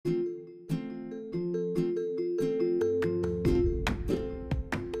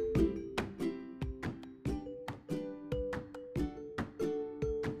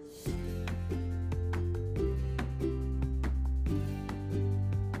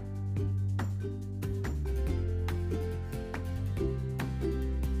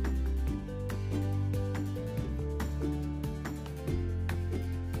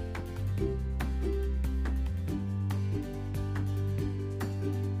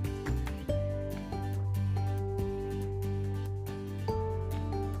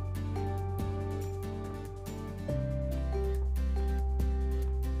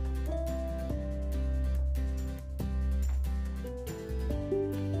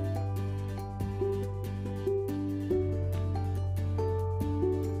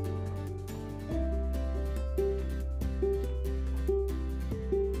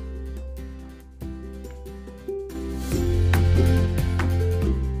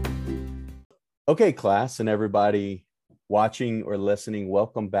Okay, class and everybody watching or listening,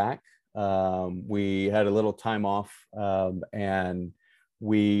 welcome back. We had a little time off and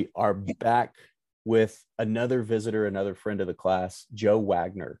we are back with another visitor, another friend of the class, Joe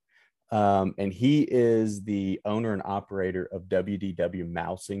Wagner. And he is the owner and operator of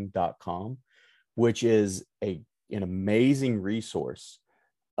wdwmousing.com, which is an amazing resource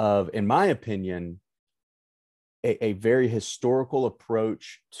of, in my opinion, a very historical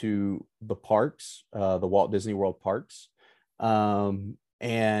approach to the parks, the Walt Disney World parks,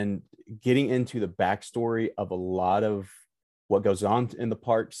 and getting into the backstory of a lot of what goes on in the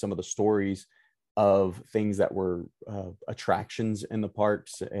parks, some of the stories of things that were attractions in the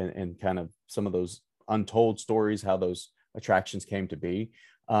parks, and kind of some of those untold stories, how those attractions came to be.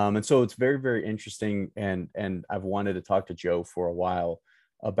 And so it's very, very interesting. And I've wanted to talk to Joe for a while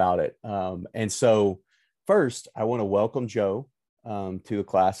about it. And so, first, I want to welcome Joe to the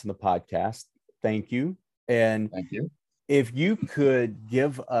class and the podcast. Thank you. And Thank you. if you could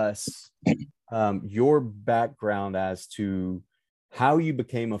give us your background as to how you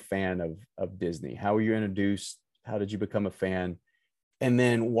became a fan of Disney, how were you introduced, how did you become a fan, and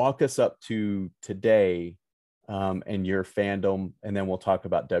then walk us up to today and your fandom, and then we'll talk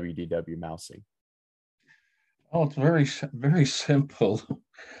about WDW Mousing. Oh, it's very simple.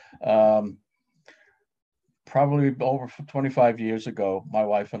 Um, Probably over 25 years ago, my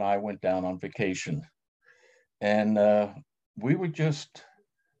wife and I went down on vacation, and we were just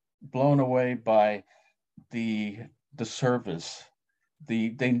blown away by the the service.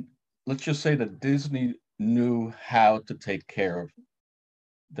 They let's just say that Disney knew how to take care of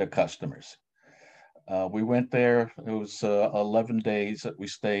their customers. We went there. It was 11 days that we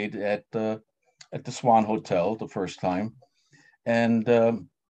stayed at the Swan Hotel the first time, and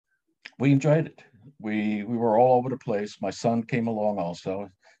we enjoyed it. We were all over the place. My son came along also.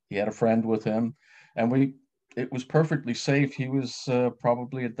 He had a friend with him, and we it was perfectly safe. He was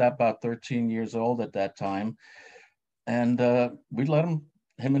probably at that about 13 years old at that time, and we let him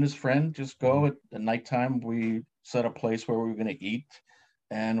and his friend just go at nighttime. We set a place where we were going to eat,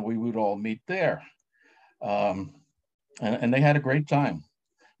 and we would all meet there. Um, and they had a great time.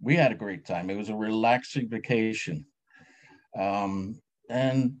 We had a great time. It was a relaxing vacation. Um,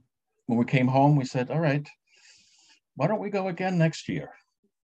 and when we came home, we said, all right, why don't we go again next year?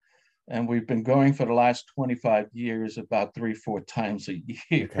 And we've been going for the last 25 years, about 3, 4 times a Okay.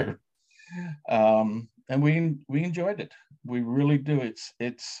 year. And we enjoyed it. We really do.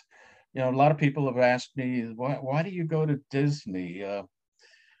 It's a lot of people have asked me, why do you go to Disney?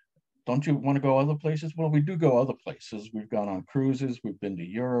 Don't you want to go other places? Well, we do go other places. We've gone on cruises, we've been to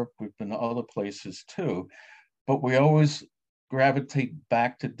Europe, we've been to other places too, but we always gravitate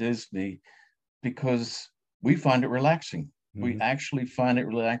back to Disney because we find it relaxing. We Mm-hmm. actually find it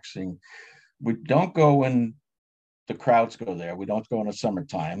relaxing. We don't go when the crowds go there. We don't go in the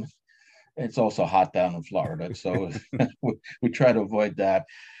summertime. It's also hot down in Florida, so we try to avoid that.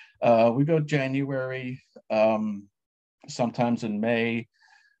 We go January, sometimes in May,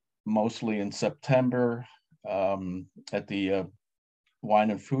 mostly in September, at the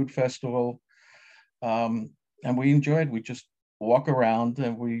Wine and Food Festival. And we enjoyed. We just walk around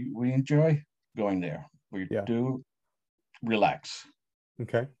and we enjoy going there. We Yeah. do relax.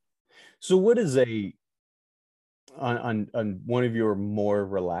 Okay. So, what is a on one of your more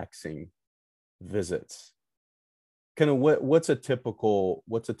relaxing visits? Kind of what's a typical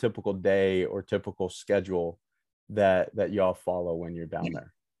day or typical schedule that y'all follow when you're down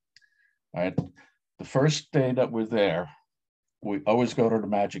there? All right. The first day that we're there, we always go to the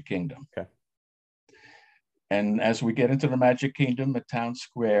Magic Kingdom. Okay. And as we get into the Magic Kingdom at Town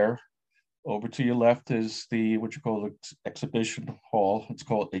Square, over to your left is the what you call the exhibition hall.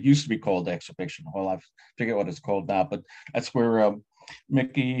 It used to be called the exhibition hall. I forget what it's called now, but that's where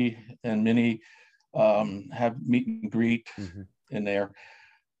Mickey and Minnie have meet and greet Mm-hmm. in there.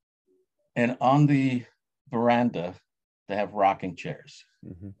 And on the veranda, they have rocking chairs.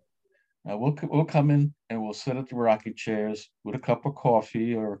 Mm-hmm. Now we'll come in and we'll sit at the rocking chairs with a cup of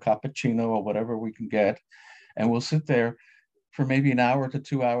coffee or a cappuccino or whatever we can get, and we'll sit there for maybe an hour to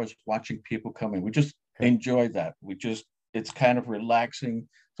 2 hours watching people come in. We just Okay. enjoy that. It's kind of relaxing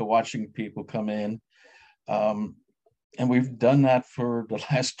to watching people come in. Um, and we've done that for the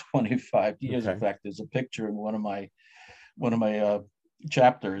last 25 years. In Okay. fact, there's a picture in one of my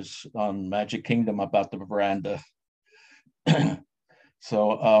chapters on Magic Kingdom about the veranda.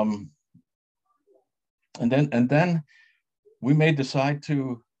 So and then we may decide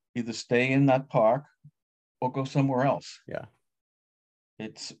to either stay in that park or go somewhere else. Yeah.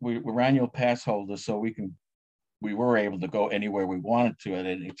 We're annual pass holders, so we can we were able to go anywhere we wanted to at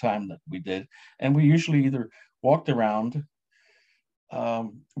any time that we did. And we usually either walked around,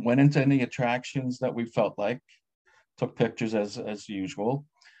 went into any attractions that we felt like, took pictures as usual,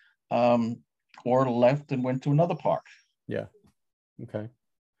 or left and went to another park. Yeah. Okay.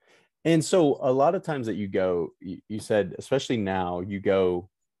 And so a lot of times that you go, you said, especially now, you go,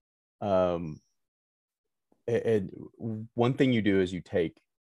 one thing you do is you take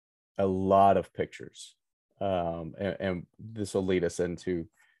a lot of pictures. And this will lead us into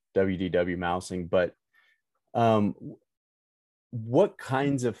WDW mousing, but what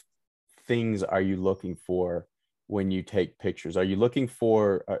kinds of things are you looking for when you take pictures? Are you looking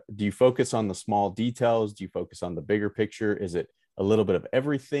for, do you focus on the small details? Do you focus on the bigger picture? Is it a little bit of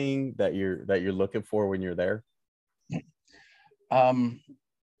everything that you're looking for when you're there?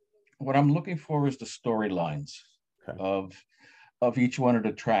 What I'm looking for is the storylines of each one of the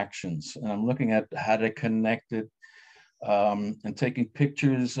attractions, and I'm looking at how they're connected, and taking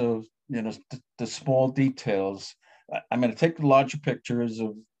pictures of the small details. I'm going to take the larger pictures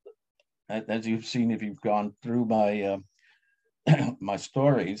of, as you've seen if you've gone through my my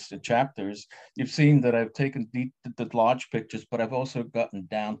stories, the chapters, you've seen that I've taken the large pictures, but I've also gotten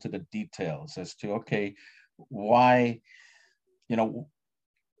down to the details as to, okay, why,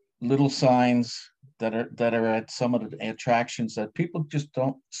 little signs that are at some of the attractions that people just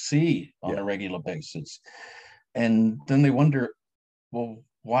don't see on a regular basis. And then they wonder, well,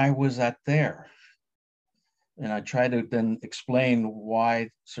 why was that there? And I try to then explain why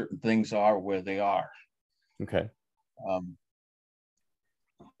certain things are where they are. Okay.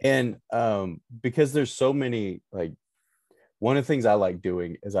 And because there's so many, like, one of the things I like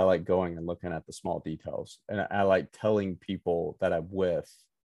doing is I like going and looking at the small details, and I like telling people that I'm with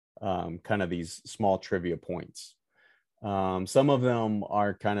kind of these small trivia points. Some of them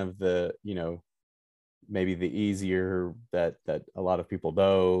are kind of the, maybe the easier that a lot of people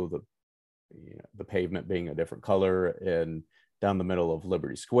know, the pavement being a different color and down the middle of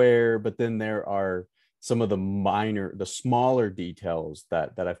Liberty Square. But then there are some of the smaller details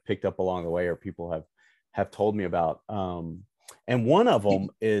that I've picked up along the way, or people have told me about. And one of them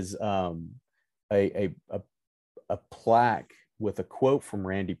is a plaque with a quote from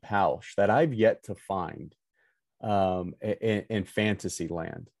Randy Pausch that I've yet to find in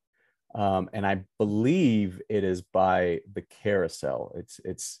Fantasyland. And I believe it is by the carousel.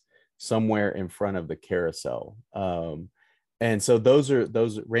 It's somewhere in front of the carousel. And so those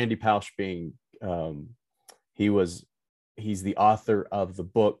Randy Pausch being, he's the author of the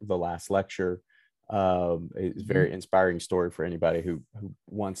book, The Last Lecture. It's a very inspiring story for anybody who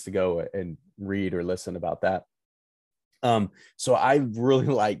wants to go and read or listen about that. So I really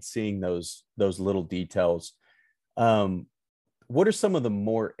like seeing those little details. What are some of the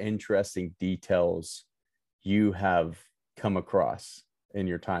more interesting details you have come across in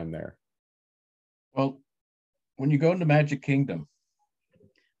your time there? Well, when you go into Magic Kingdom,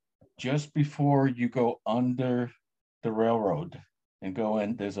 just before you go under the railroad and go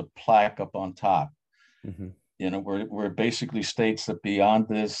in, there's a plaque up on top, where it basically states that beyond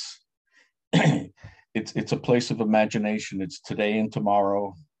this, it's a place of imagination. It's today and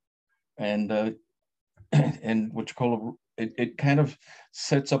tomorrow, and what you call it kind of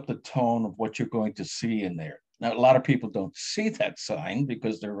sets up the tone of what you're going to see in there. Now, a lot of people don't see that sign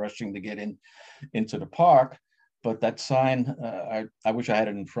because they're rushing to get into the park. But that sign, I wish I had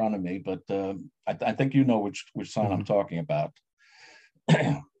it in front of me, but I think you know which sign I'm talking about.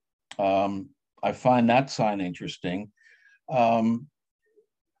 I find that sign interesting. In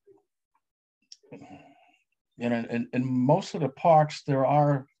most of the parks, there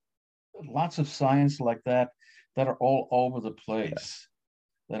are lots of signs like that are all over the place.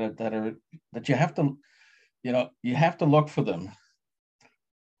 That you have to, you have to look for them,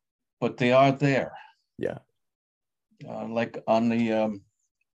 but they are there. Yeah. Like on the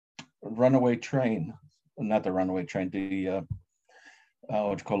runaway train, not the runaway train, the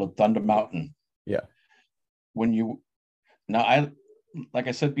what you call it, Thunder Mountain. Yeah. Like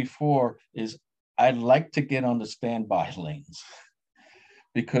I said before, I'd like to get on the standby lanes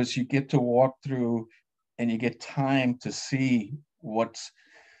because you get to walk through and you get time to see what's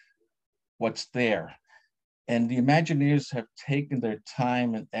there. And the Imagineers have taken their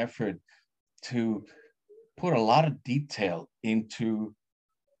time and effort to put a lot of detail into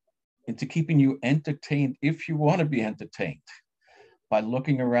keeping you entertained, if you want to be entertained, by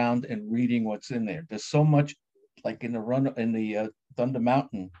looking around and reading what's in there. There's so much, like in the Thunder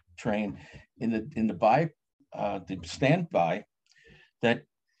Mountain train, in the standby, that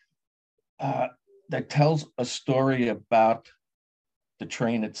tells a story about the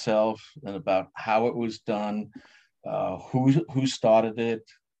train itself and about how it was done, who started it.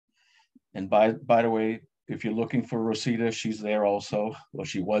 And by the way, if you're looking for Rosita, she's there also. Well,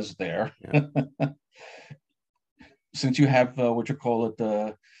 she was there. Yeah. Since you have what you call it,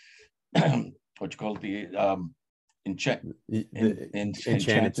 the what you call it, the Enchanted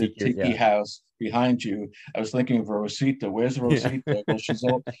Tiki house behind you. I was thinking of Rosita. Where's Rosita? Yeah. Well,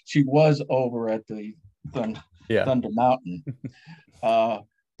 she was over at the Thunder Mountain.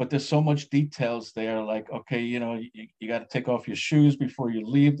 But there's so much details there. Like, okay, you got to take off your shoes before you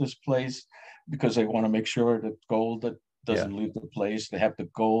leave this place because they want to make sure that gold that doesn't leave the place. They have the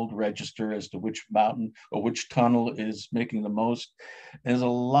gold register as to which mountain or which tunnel is making the most. There's a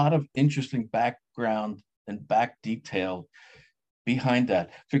lot of interesting background and back detail behind that.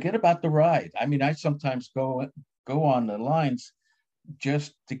 Forget about the ride. I mean, I sometimes go on the lines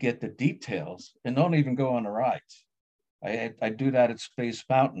just to get the details and don't even go on the rides. I do that at Space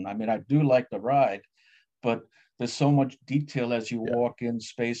Mountain. I mean, I do like the ride, but there's so much detail as you walk in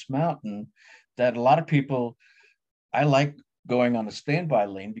Space Mountain that a lot of people, I like going on a standby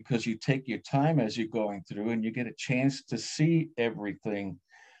lane because you take your time as you're going through and you get a chance to see everything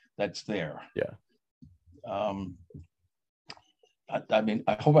that's there. Yeah. I mean,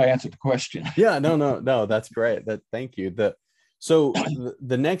 I hope I answered the question. Yeah, no, that's great. Thank you. So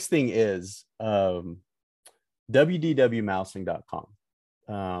the next thing is wdwmousing.com.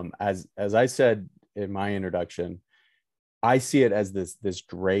 As I said in my introduction, I see it as this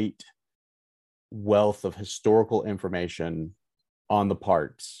great wealth of historical information on the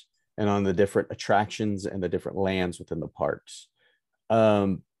parks and on the different attractions and the different lands within the parks.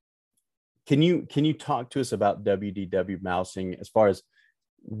 Can you talk to us about WDW Mousing as far as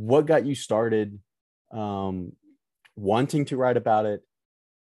what got you started, wanting to write about it,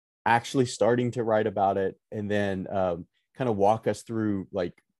 actually starting to write about it, and then kind of walk us through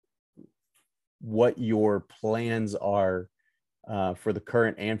like what your plans are for the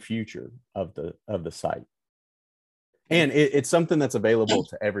current and future of the site. And it's something that's available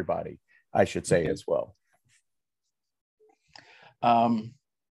to everybody, I should say, as well.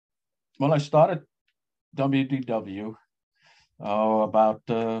 Well, I started WDW about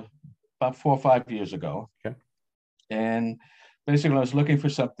 4 or 5 years ago. Okay. And basically, I was looking for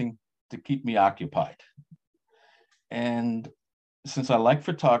something to keep me occupied. And since I like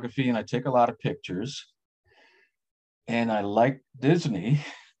photography and I take a lot of pictures, and I like Disney,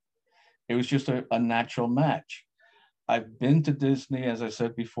 it was just a natural match. I've been to Disney, as I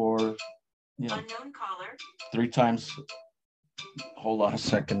said before, unknown caller 3 times. Hold on a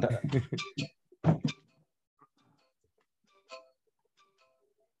second.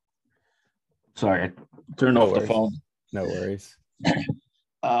 Sorry, I turned off the phone. No worries.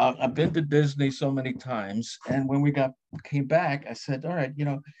 I've been to Disney so many times, and when we came back, I said, all right,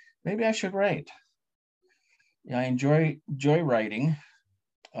 maybe I should write. I enjoy writing,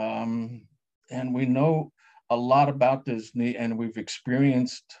 and we know a lot about Disney, and we've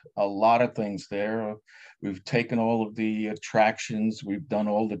experienced a lot of things there. We've taken all of the attractions, we've done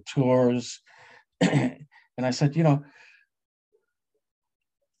all the tours, and I said, and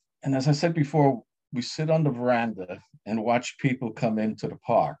as I said before, we sit on the veranda and watch people come into the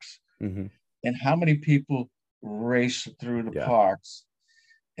parks. Mm-hmm. And how many people race through the parks,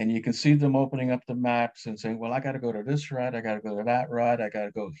 and you can see them opening up the maps and saying, well, I got to go to this ride, I got to go to that ride, I got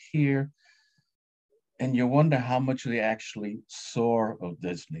to go here. And you wonder how much they actually saw of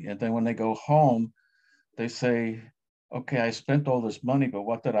Disney. And then when they go home, they say, okay, I spent all this money, but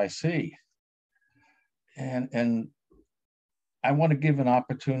what did I see? And I want to give an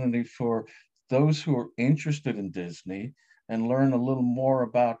opportunity for those who are interested in Disney and learn a little more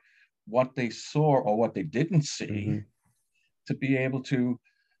about what they saw or what they didn't see, to be able to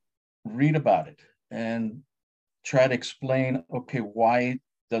read about it and try to explain, okay, why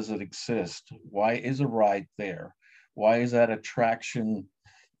does it exist? Why is a ride there? Why is that attraction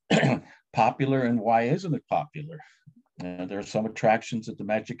popular and why isn't it popular? There are some attractions at the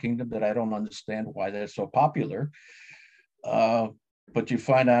Magic Kingdom that I don't understand why they're so popular. But you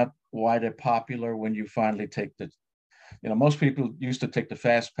find out why they're popular when you finally take most people used to take the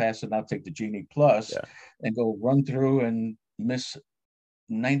Fast Pass and now take the Genie Plus and go run through and miss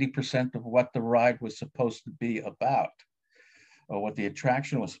 90% of what the ride was supposed to be about, or what the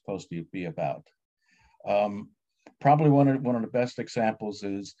attraction was supposed to be about. Probably one of the best examples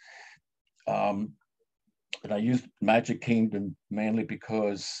is, and I use Magic Kingdom mainly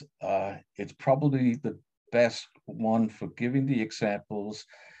because it's probably the best one for giving the examples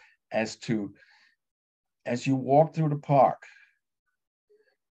as you walk through the park,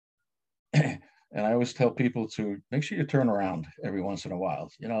 And I always tell people to make sure you turn around every once in a while.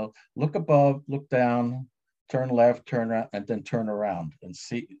 You know, look above, look down, turn left, turn around, and then turn around and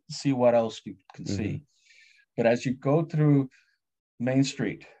see what else you can see. But as you go through Main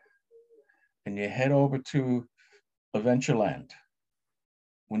Street and you head over to Adventureland,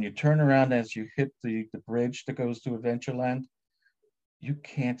 when you turn around as you hit the bridge that goes to Adventureland, you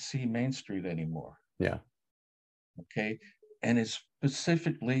can't see Main Street anymore. Yeah. Okay. And it's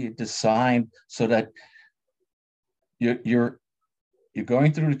specifically designed so that you're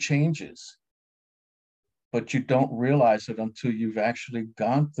going through the changes, but you don't realize it until you've actually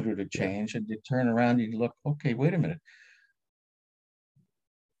gone through the change, and you turn around and you look, okay, wait a minute.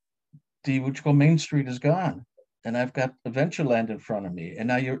 The Main Street is gone, and I've got Adventureland in front of me, and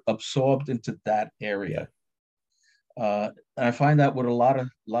now you're absorbed into that area. And I find that with a lot of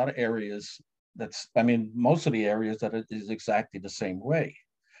areas, most of the areas that it is exactly the same way.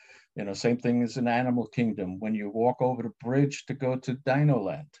 You know, same thing as in Animal Kingdom. When you walk over the bridge to go to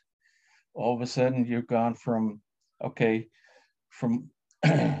Dinoland, all of a sudden you've gone from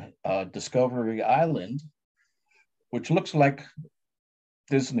Discovery Island, which looks like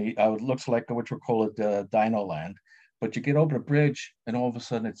Disney, it looks like what we call it Dinoland, but you get over the bridge and all of a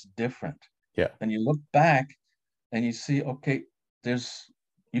sudden it's different. Yeah. And you look back and you see, okay,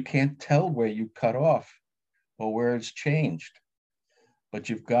 you can't tell where you cut off or where it's changed. But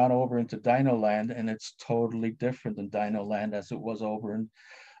you've gone over into Dinoland and it's totally different than Dinoland as it was over in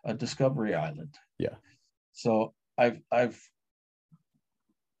Discovery Island. Yeah. So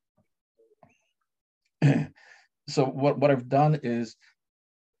so what I've done is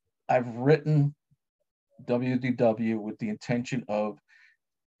I've written WDW with the intention of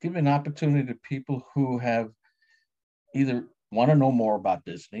giving an opportunity to people who have either want to know more about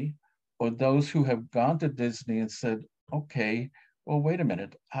Disney, or those who have gone to Disney and said, okay, well, wait a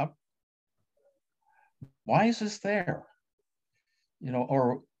minute, why is this there? You know,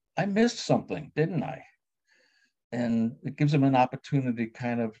 or I missed something, didn't I? And it gives them an opportunity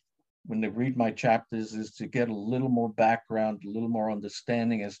kind of, when they read my chapters, is to get a little more background, a little more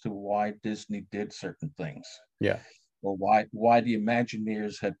understanding as to why Disney did certain things. Yeah. Or why the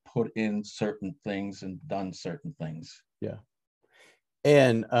Imagineers had put in certain things and done certain things. Yeah.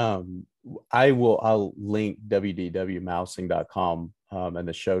 And I'll link wdwmousing.com in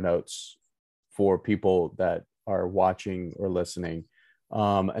the show notes for people that are watching or listening.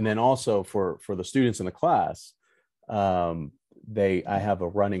 And then also for the students in the class, I have a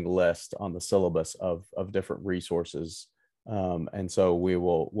running list on the syllabus of different resources. And so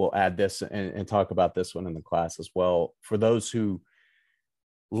we'll add this and talk about this one in the class as well, for those who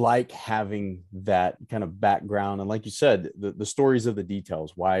like having that kind of background. And like you said, the stories of the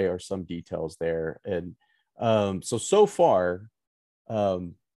details, why are some details there? And so far, what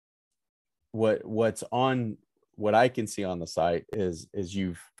I can see on the site is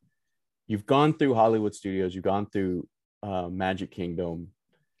you've gone through Hollywood Studios, you've gone through Magic Kingdom.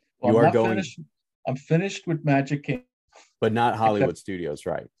 Well, I'm finished with Magic Kingdom, but not Hollywood Studios,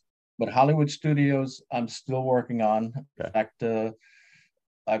 right? But Hollywood Studios, I'm still working on. Okay. In fact,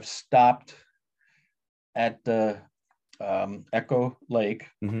 I've stopped at the Echo Lake,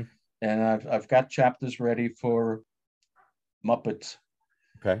 mm-hmm. and I've got chapters ready for Muppets.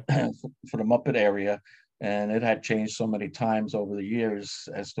 Okay. For the Muppet area, and it had changed so many times over the years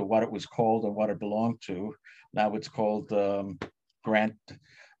as to what it was called and what it belonged to. Now it's called Grant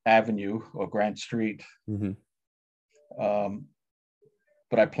Avenue or Grant Street. Mm-hmm.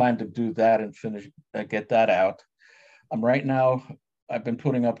 But I plan to do that and get that out. I've been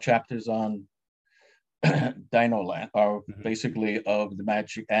putting up chapters on Dinoland, or mm-hmm. basically of the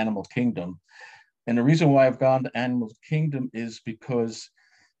Magic Animal Kingdom. And the reason why I've gone to Animal Kingdom is because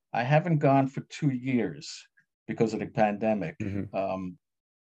I haven't gone for 2 years because of the pandemic. Mm-hmm.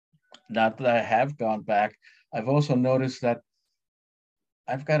 Now that I have gone back, I've also noticed that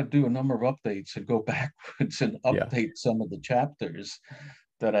I've got to do a number of updates and go backwards and update some of the chapters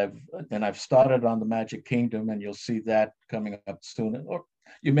that I've started on the Magic Kingdom, and you'll see that coming up soon. Or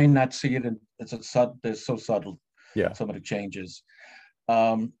you may not see it, and they're so subtle. Yeah. Some of the changes.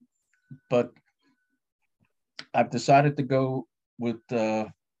 But I've decided to go with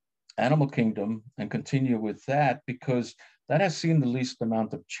Animal Kingdom and continue with that because that has seen the least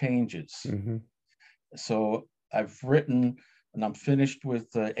amount of changes. Mm-hmm. So I've written, and I'm finished with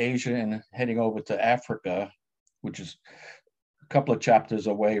Asia and heading over to Africa, which is a couple of chapters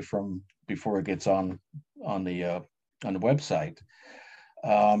away from before it gets on the website.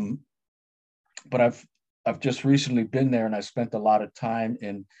 But I've just recently been there, and I spent a lot of time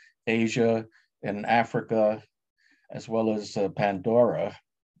in Asia and in Africa, as well as Pandora.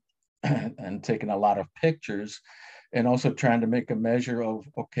 and taking a lot of pictures, and also trying to make a measure of,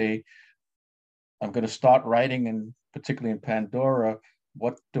 okay, I'm going to start writing, and particularly in Pandora,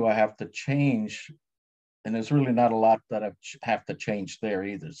 what do I have to change? And there's really not a lot that I have to change there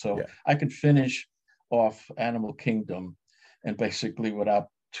either. So Yeah. I could finish off Animal Kingdom and basically without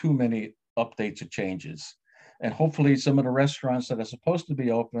too many updates or changes. And hopefully some of the restaurants that are supposed to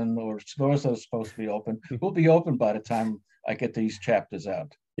be open, or stores that are supposed to be open, will be open by the time I get these chapters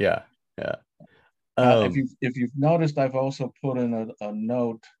out. Yeah. Yeah. If you've noticed, I've also put in a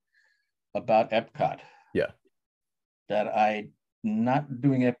note about Epcot. Yeah. That I'm not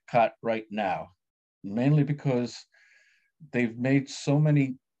doing Epcot right now, mainly because they've made so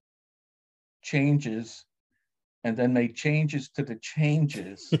many changes and then made changes to the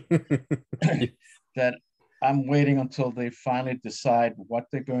changes that I'm waiting until they finally decide what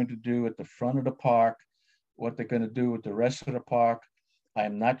they're going to do at the front of the park, what they're going to do with the rest of the park.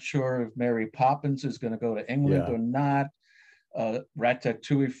 I'm not sure if Mary Poppins is going to go to England or not.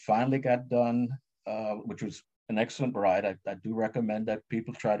 Ratatouille finally got done, which was an excellent ride. I do recommend that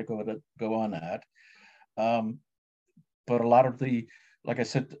people try to go on that. But a lot of the, like I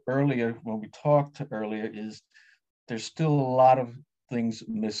said earlier, when we talked earlier, is there's still a lot of things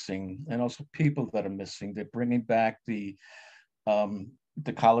missing, and also people that are missing. They're bringing back the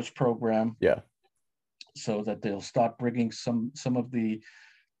college program, so that they'll start bringing some of the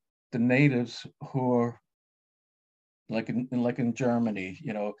natives who are like in Germany.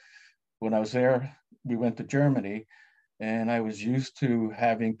 You know, when I was there, we went to Germany, and I was used to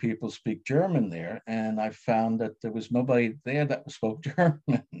having people speak German there, and I found that there was nobody there that spoke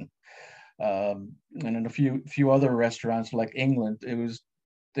German. And in a few other restaurants like England,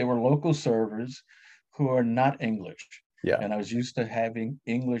 they were local servers who are not English. Yeah. And I was used to having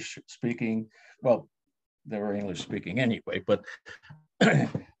English speaking, well, they were English speaking anyway, but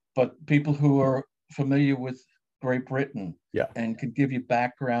but people who are familiar with Great Britain, and can give you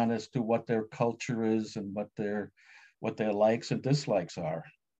background as to what their culture is and what their likes and dislikes are.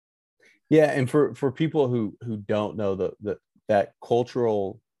 Yeah, and for people who don't know, that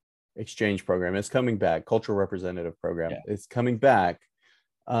cultural exchange program is coming back. Cultural representative program is coming back,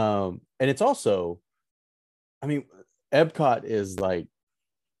 and it's also, I mean, Epcot is like,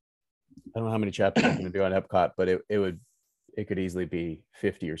 I don't know how many chapters I'm going to do on Epcot, but it could easily be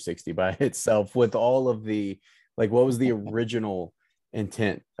 50 or 60 by itself, with all of the, like, what was the original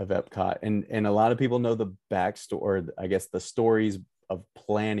intent of Epcot, and a lot of people know the backstory, or I guess the stories of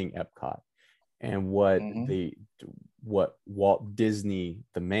planning Epcot, and what what Walt Disney,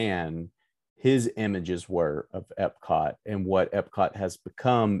 the man, his images were of Epcot and what Epcot has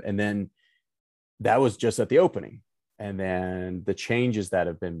become. And then that was just at the opening, and then the changes that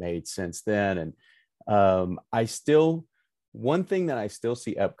have been made since then. And one thing that I still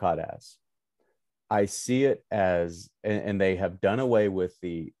see Epcot as, I see it as, and they have done away with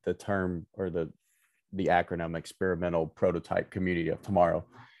the term, or the acronym, Experimental Prototype Community of Tomorrow.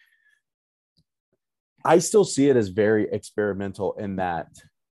 I still see it as very experimental in that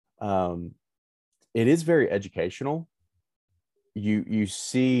it is very educational. You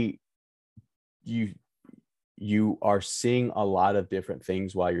are seeing a lot of different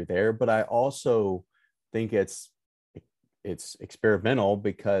things while you're there, but I also think it's experimental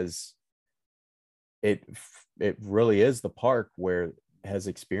because it really is the park where has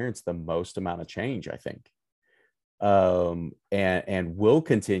experienced the most amount of change, I think, and will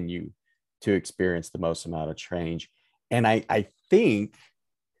continue to experience the most amount of change. And I think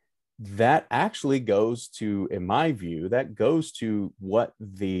that actually goes to, in my view, that goes to what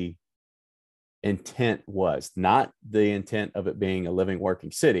the intent was, not the intent of it being a living,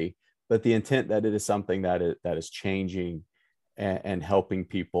 working city, but the intent that it is something that is changing and helping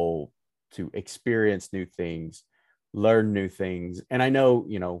people to experience new things, learn new things. And I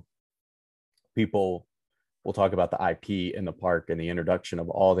know, people will talk about the IP in the park and the introduction of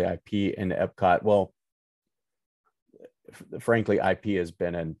all the IP into Epcot. Well, frankly, IP has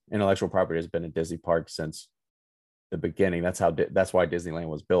been intellectual property has been in Disney Park since the beginning. That's why Disneyland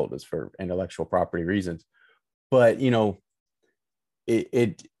was built, is for intellectual property reasons. But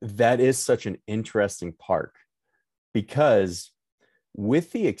that is such an interesting park, because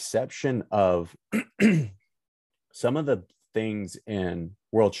with the exception of some of the things in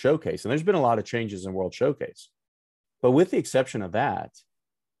World Showcase, and there's been a lot of changes in World Showcase, but with the exception of that,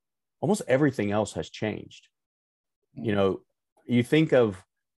 almost everything else has changed. You think of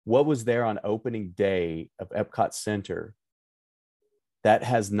what was there on opening day of Epcot Center that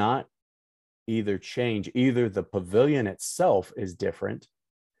has not either changed. Either the pavilion itself is different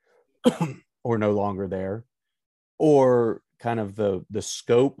or no longer there, or kind of the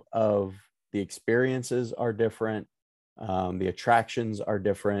scope of the experiences are different. The attractions are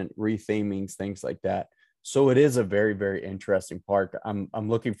different, rethemings, things like that. So it is a very, very interesting park. I'm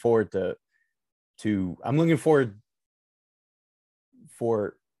looking forward I'm looking forward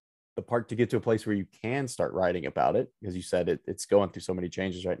for the park to get to a place where you can start writing about it, because you said it's going through so many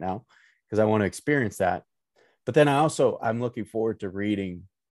changes right now, because I want to experience that. But then I'm looking forward to reading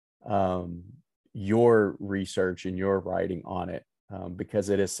your research and your writing on it, because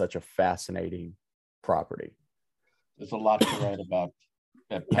it is such a fascinating property. There's a lot to write about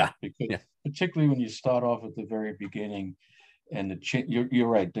Epcot, because particularly when you start off at the very beginning, and you're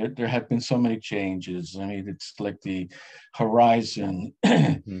right. There have been so many changes. I mean, it's like the Horizon,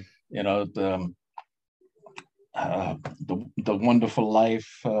 Mm-hmm. you know, the Wonderful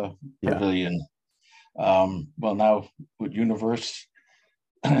Life Pavilion. Well, now with Universe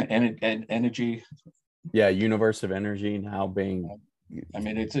and Energy. Yeah, Universe of Energy now being. I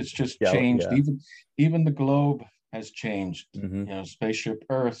mean, it's just changed. Yeah. Even the globe has changed. Mm-hmm. You know, Spaceship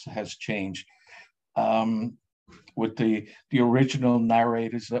Earth has changed. With the original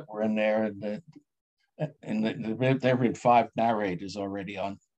narrators that were in there, and there have been 5 narrators already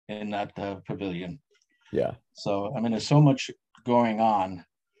in that pavilion. Yeah. So I mean, there's so much going on.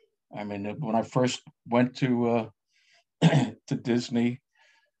 I mean, when I first went to to Disney,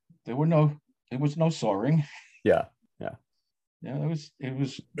 there was no soaring. Yeah. Yeah, it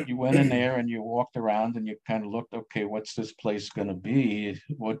was you went in there and you walked around and you kind of looked, okay, what's this place going to be?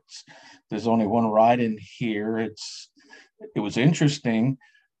 There's only one ride in here. It was interesting,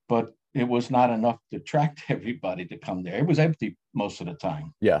 but it was not enough to attract everybody to come there. It was empty most of the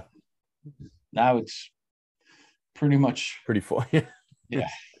time. Yeah. Now it's pretty full. Yeah.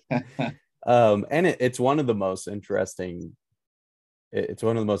 And it's one of the most interesting. It's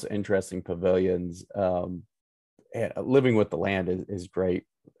one of the most interesting pavilions. And living with the land is great,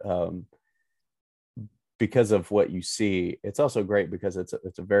 because of what you see. It's also great because it's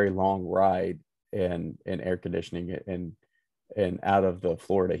a very long ride, and air conditioning and out of the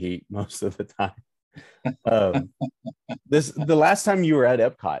Florida heat most of the time. The last time you were at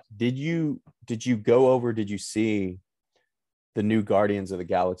Epcot, did you see the new Guardians of the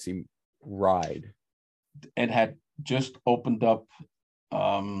Galaxy ride? It had just opened up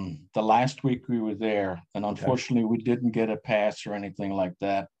the last week we were there, and unfortunately we didn't get a pass or anything like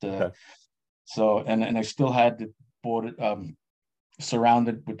that. So and I still had to board it,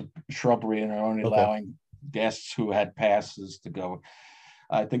 surrounded with the shrubbery, and are only allowing guests who had passes to go.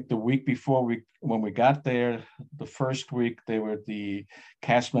 I think the week before when we got there, the first week, they were the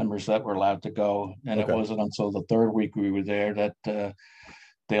cast members that were allowed to go, and it wasn't until the third week we were there that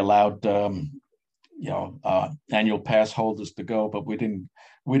they allowed annual pass holders to go, but we didn't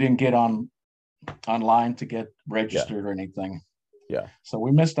get online to get registered or anything. Yeah. So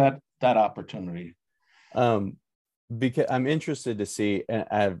we missed that opportunity. Because I'm interested to see,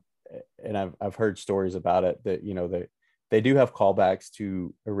 and I've heard stories about it, that they do have callbacks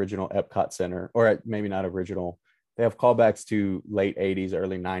to original Epcot Center, or maybe not original. They have callbacks to late 80s,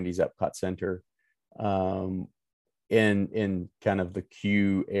 early 90s Epcot Center, in kind of the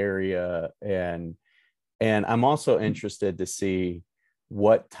queue area, and I'm also interested to see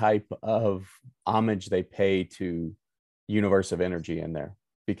what type of homage they pay to Universe of Energy in there,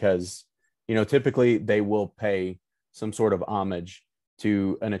 because typically they will pay some sort of homage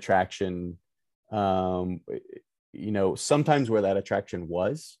to an attraction, sometimes where that attraction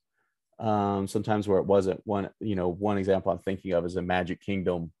was, sometimes where it wasn't. One example I'm thinking of is a Magic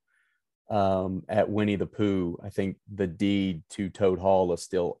Kingdom, at Winnie the Pooh. I think the deed to Toad Hall is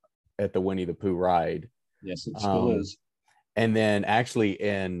still at the Winnie the Pooh ride. Yes, it still is. And then actually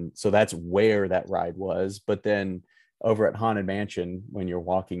so that's where that ride was. But then over at Haunted Mansion, when you're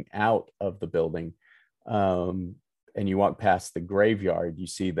walking out of the building, and you walk past the graveyard, you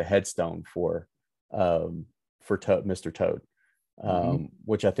see the headstone for Mr. Toad,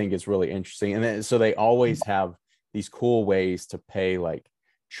 which I think is really interesting. And then, so they always have these cool ways to pay like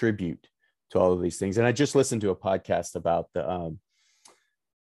tribute to all of these things. And I just listened to a podcast about a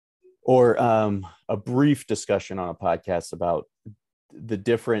brief discussion on a podcast about the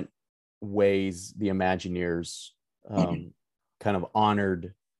different ways the Imagineers kind of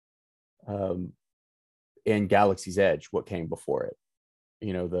honored in Galaxy's Edge what came before it.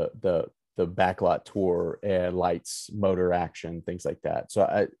 The backlot tour and lights, motor action, things like that.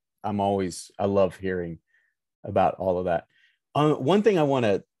 So I love hearing about all of that. One thing I want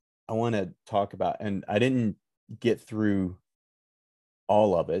to talk about, and I didn't get through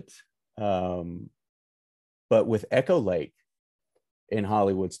all of it, but with Echo Lake, in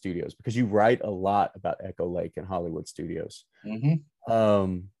Hollywood studios, because you write a lot about Echo Lake and Hollywood studios.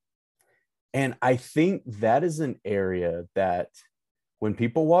 Mm-hmm. And I think that is an area that when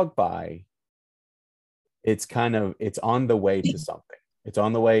people walk by, it's on the way to something. It's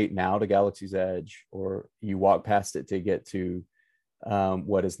on the way now to Galaxy's Edge, or you walk past it to get to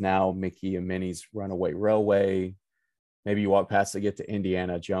what is now Mickey and Minnie's Runaway Railway. Maybe you walk past to get to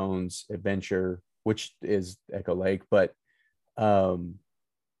Indiana Jones Adventure, which is Echo Lake. But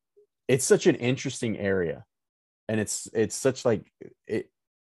it's such an interesting area, and it's such like it.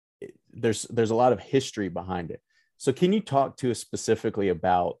 There's a lot of history behind it. So can you talk to us specifically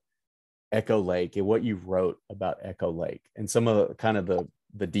about Echo Lake and what you wrote about Echo Lake and some of the kind of the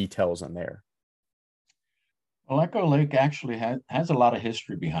details in there? Well, Echo Lake actually has a lot of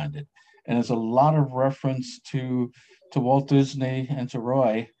history behind it, and there's a lot of reference to Walt Disney and to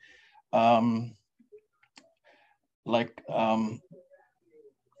Roy. As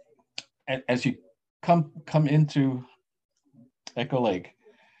you come into Echo Lake,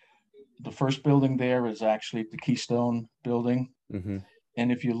 the first building there is actually the Keystone building. Mm-hmm.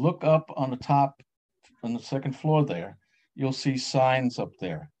 And if you look up on the top, on the second floor there, you'll see signs up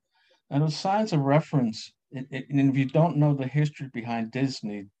there. And those signs of reference, and if you don't know the history behind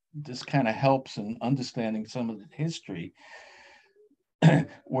Disney, this kind of helps in understanding some of the history,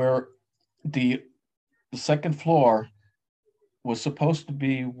 where the second floor was supposed to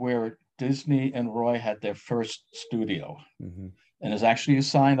be where Disney and Roy had their first studio. Mm-hmm. And there's actually a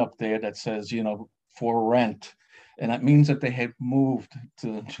sign up there that says, for rent. And that means that they had moved to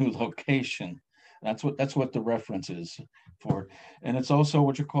the new location. That's what the reference is for. And it's also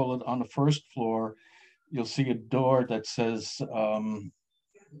what you call it on the first floor. You'll see a door that says it's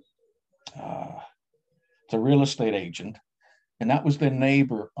a real estate agent. And that was their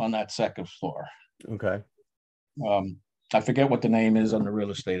neighbor on that second floor. Okay. I forget what the name is on the real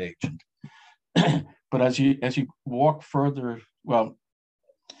estate agent. But as you walk further, well,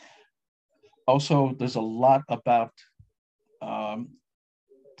 also there's a lot about what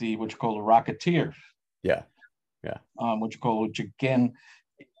you call the Rocketeer. Yeah. Which again,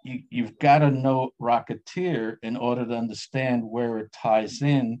 you've got to know Rocketeer in order to understand where it ties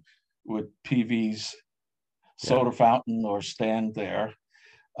in with PV's soda fountain or stand there.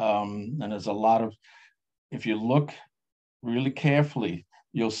 And there's a lot of, if you look really carefully,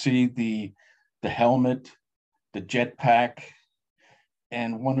 you'll see the helmet, the jetpack,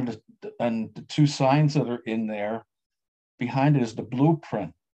 and the two signs that are in there. Behind it is the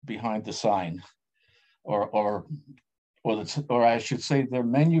blueprint behind the sign, or I should say, their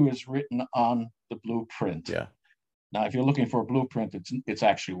menu is written on the blueprint. Yeah. Now, if you're looking for a blueprint, it's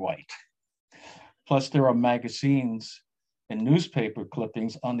actually white. Plus, there are magazines and newspaper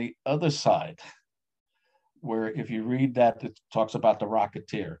clippings on the other side, where if you read that, it talks about the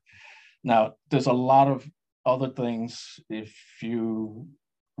Rocketeer. Now, there's a lot of other things. If you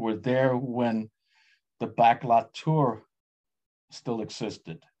were there when the backlot tour still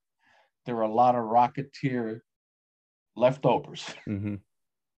existed, there were a lot of Rocketeer leftovers mm-hmm.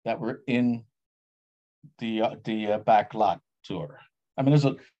 that were in the backlot tour. I mean,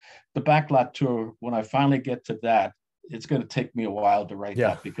 the backlot tour. When I finally get to that, it's going to take me a while to write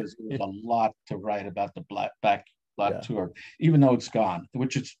that, because there's a lot to write about the backlot tour, even though it's gone,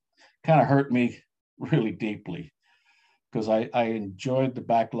 which it's kind of hurt me really deeply, because I enjoyed the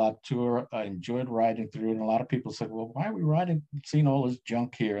backlot tour. I enjoyed riding through it. And a lot of people said, well, why are we seeing all this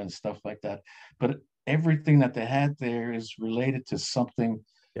junk here and stuff like that? But everything that they had there is related to something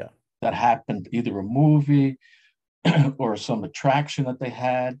that happened, either a movie or some attraction that they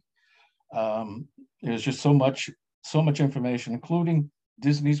had. There's just so much information, including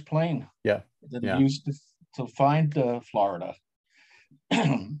Disney's plane that they used to find Florida.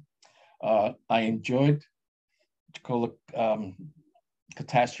 I enjoyed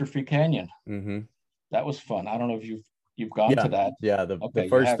Catastrophe Canyon. Mm-hmm. That was fun. I don't know if you've gone to that. Yeah,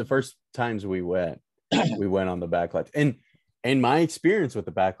 the first times we went on the backlot, and my experience with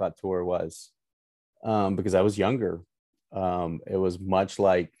the backlot tour was because I was younger. It was much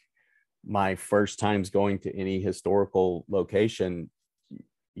like my first times going to any historical location.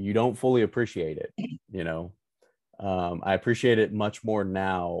 You don't fully appreciate it, I appreciate it much more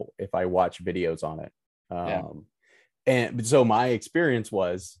now if I watch videos on it. And so my experience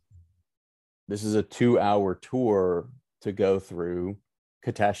was, this is a 2-hour tour to go through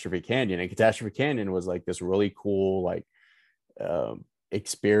Catastrophe Canyon, and Catastrophe Canyon was like this really cool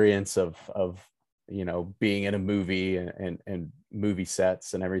experience of being in a movie and movie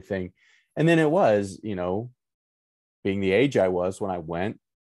sets and everything. And then it was, being the age I was when I went,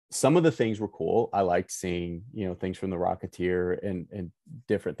 some of the things were cool. I liked seeing, things from the Rocketeer and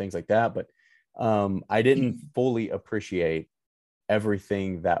different things like that, but I didn't fully appreciate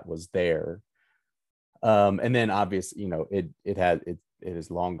everything that was there. And then obviously, it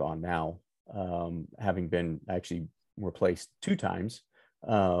is long gone now, having been actually replaced 2 times,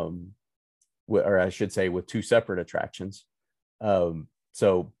 or I should say with 2 separate attractions.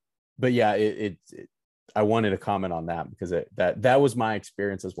 So, but yeah, I wanted to comment on that because that was my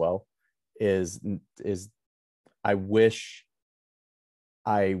experience as well. Is I wish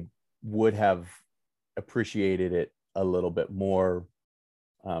I would have appreciated it a little bit more,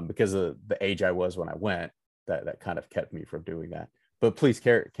 because of the age I was when I went. That kind of kept me from doing that. But please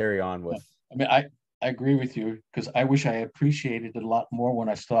carry on with. I mean, I agree with you, because I wish I appreciated it a lot more when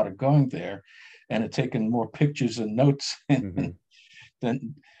I started going there, and had taken more pictures and notes.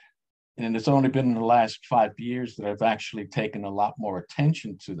 And it's only been in the last 5 years that I've actually taken a lot more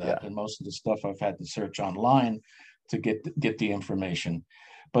attention to that. Yeah. And most of the stuff I've had to search online to get the information.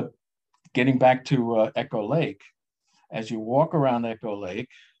 But getting back to Echo Lake, as you walk around Echo Lake,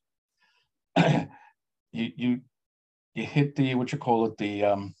 you hit the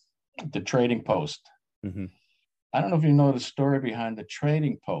trading post. Mm-hmm. I don't know if you know the story behind the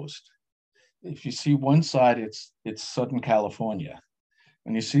trading post. If you see one side, it's Southern California.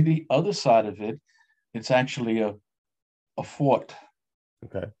 When you see the other side of it, it's actually a fort.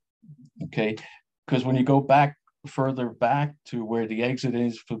 Okay. Because when you go further back to where the exit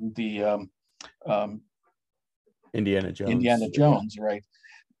is from the Indiana Jones, right?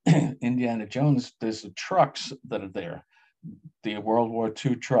 Indiana Jones, there's the trucks that are there, the World War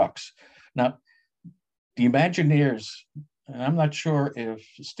II trucks. Now, the Imagineers, and I'm not sure if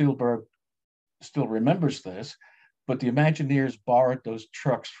Spielberg still remembers this, but the Imagineers borrowed those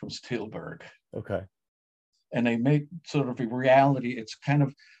trucks from Spielberg. Okay. And they made sort of a reality. It's kind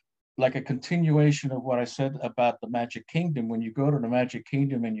of like a continuation of what I said about the Magic Kingdom. When you go to the Magic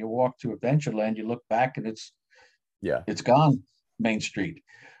Kingdom and you walk to Adventureland, you look back and it's gone, Main Street.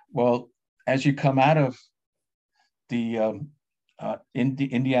 Well, as you come out of the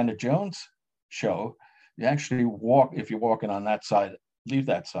Indiana Jones show, you actually walk, if you're walking on that side, leave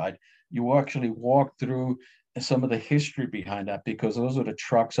that side, you actually walk through some of the history behind that, because those are the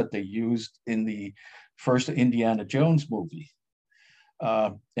trucks that they used in the first Indiana Jones movie.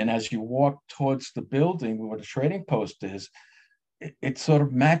 And as you walk towards the building where the trading post is, it sort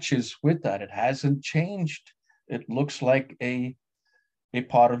of matches with that. It hasn't changed. It looks like a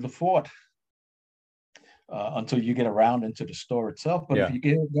part of the fort until you get around into the store itself. But if you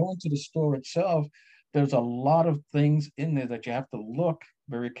go into the store itself, there's a lot of things in there that you have to look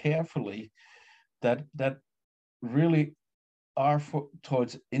very carefully that really are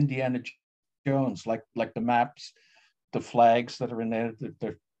towards Indiana Jones, like the maps, the flags that are in there.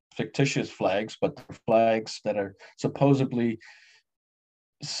 They're fictitious flags, but they're flags that are supposedly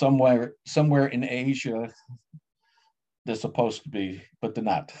somewhere in Asia. They're supposed to be, but they're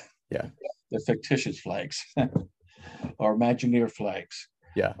not. Yeah, they're fictitious flags or Imagineer flags.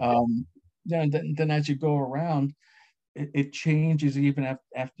 Yeah. Then as you go around, it changes even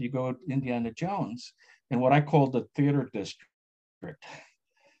after you go to Indiana Jones. And what I call the theater district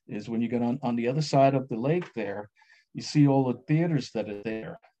is when you get on the other side of the lake there, you see all the theaters that are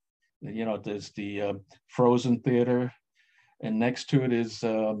there. There's the Frozen Theater, and next to it is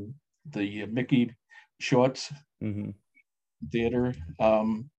the Mickey Shorts Theater.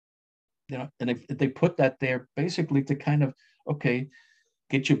 And they put that there basically to kind of,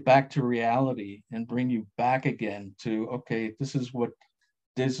 get you back to reality and bring you back again to, this is what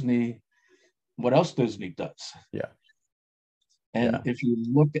else Disney does. Yeah. And if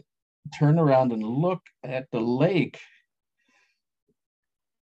you turn around and look at the lake,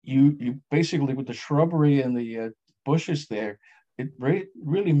 you basically, with the shrubbery and the bushes there, it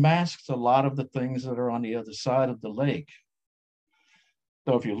really masks a lot of the things that are on the other side of the lake.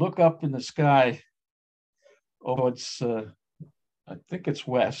 So if you look up in the sky, it's I think it's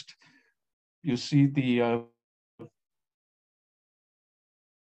west, you see the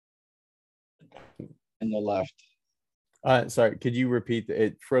in the left. Sorry, could you repeat?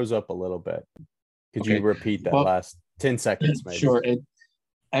 It froze up a little bit. Could you repeat that last 10 seconds, maybe? Sure.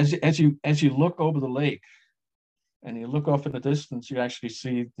 As you look over the lake and you look off in the distance, you actually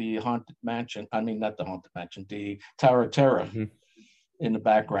see the Haunted Mansion. I mean, not the Haunted Mansion, the Tower of Terror in the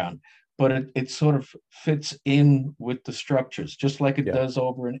background. But it sort of fits in with the structures, just like it does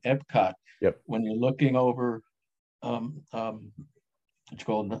over in Epcot. Yep. When you're looking over, it's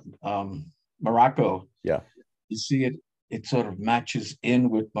called Morocco. Yeah. You see it sort of matches in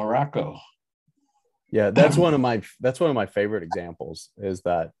with Morocco. Yeah, that's one of my favorite examples, is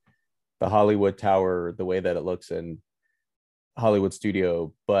that the Hollywood Tower, the way that it looks in Hollywood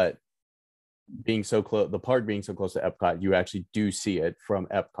Studio, but being so close, the park being so close to Epcot, you actually do see it from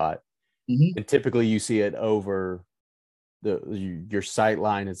Epcot. Mm-hmm. And typically you see it over your sight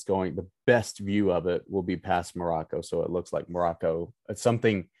line is going, the best view of it will be past Morocco. So it looks like Morocco. It's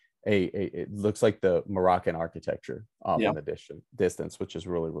something, it looks like the Moroccan architecture off in the distance, which is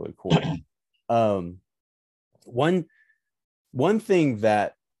really, really cool. One thing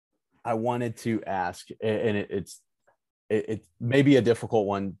that I wanted to ask, and it's maybe a difficult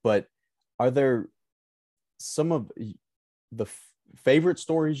one, but are there some of the favorite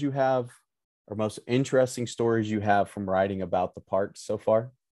stories you have or most interesting stories you have from writing about the parks so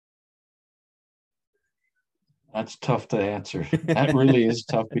far? That's tough to answer. That really is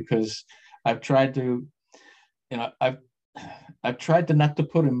tough, because I've tried to, I've tried to not to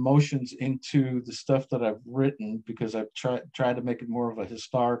put emotions into the stuff that I've written, because I've tried to make it more of a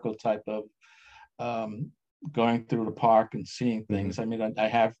historical type of going through the park and seeing things. I mean, I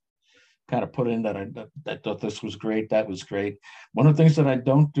have kind of put in that I thought this was great, that was great. One of the things that I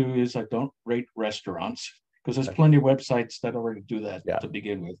don't do is I don't rate restaurants, because there's plenty of websites that already do that to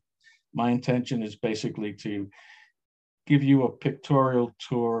begin with. My intention is basically to give you a pictorial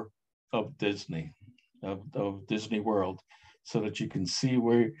tour of Disney, of Disney World, so that you can see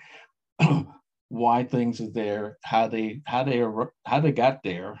where why things are there, how they got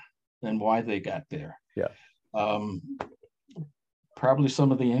there, and why they got there. Probably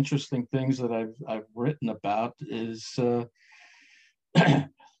some of the interesting things that I've written about is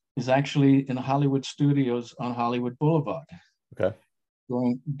is actually in Hollywood Studios on Hollywood Boulevard. Okay.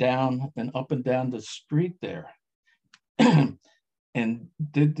 Going down and up and down the street there, and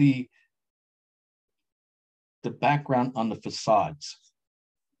did the background on the facades.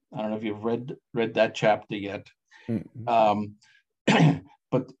 I don't know if you've read that chapter yet.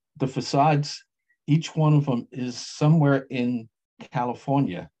 But the facades, each one of them is somewhere in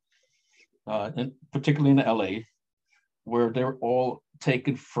California, and particularly in LA, where they're all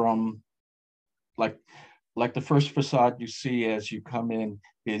taken from, like the first facade you see as you come in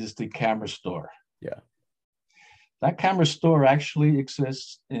is the camera store. Yeah. That camera store actually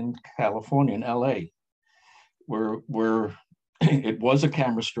exists in California, in LA, where it was a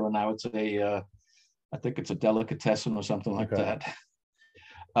camera store. Now it's I think it's a delicatessen or something like that.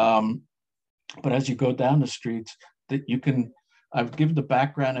 But as you go down the streets, that you can, I've given the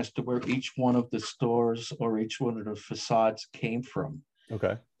background as to where each one of the stores or each one of the facades came from.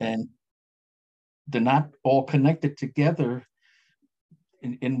 Okay. And they're not all connected together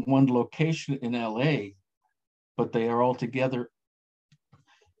in one location in LA, but they are all together.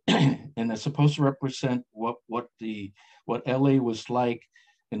 And they're supposed to represent what LA was like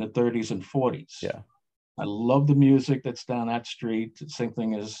in the 30s and 40s. Yeah. I love the music that's down that street. Same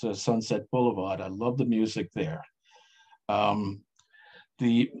thing as Sunset Boulevard. I love the music there.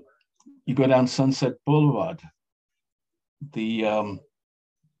 You go down Sunset Boulevard, the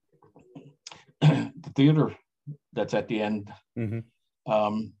theater that's at the end,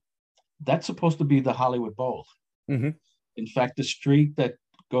 that's supposed to be the Hollywood Bowl. In fact, the street that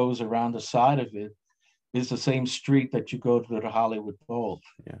goes around the side of it is the same street that you go to the Hollywood Bowl.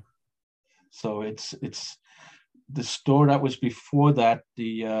 Yeah. So it's the store that was before that,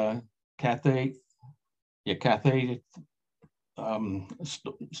 the Cathay. Yeah, Cathay. It's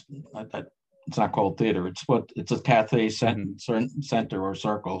not called theater. It's a Cathay center or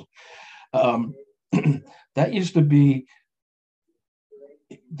circle. That used to be,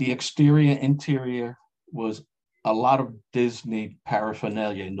 the exterior, interior was a lot of Disney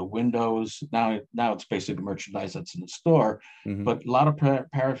paraphernalia in the windows. Now it's basically merchandise that's in the store, but a lot of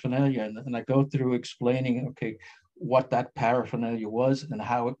paraphernalia. And I go through explaining, what that paraphernalia was and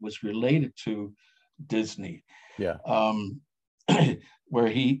how it was related to Disney. Yeah. Where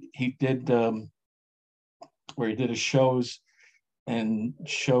he did his shows and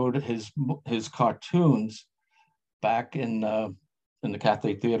showed his cartoons back in the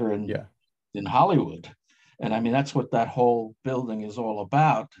Cathay Theater in Hollywood. And I mean, that's what that whole building is all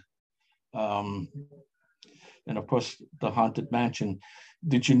about. And of course, the Haunted Mansion.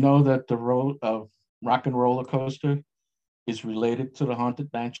 Did you know that the Rock and Roller Coaster is related to the Haunted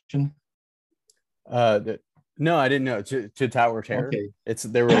Mansion? No, I didn't know. To Tower of Terror. Okay.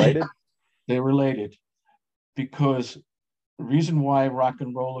 They're related. They're related because the reason why Rock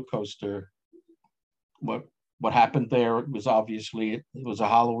and Roller Coaster, what happened there was obviously it was a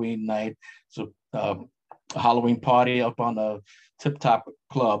Halloween night. So a Halloween party up on the Tip Top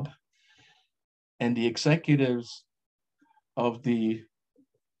Club, and the executives of the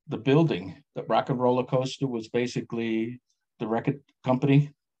building, the Rock and Roller Coaster was basically the record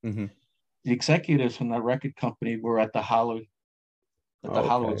company. the executives from the record company were at the Hollywood, at the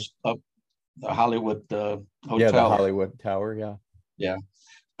Hollywood, the Hollywood hotel. Yeah, the Hollywood Tower. Yeah. Yeah.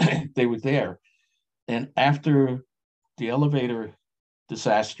 They were there. And after the elevator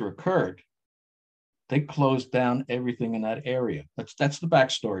disaster occurred, they closed down everything in that area. That's the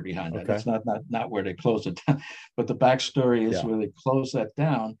backstory behind that. That's not where they closed it down, but the backstory is where they closed that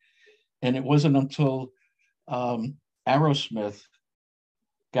down. And it wasn't until Aerosmith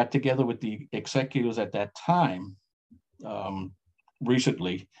got together with the executives at that time,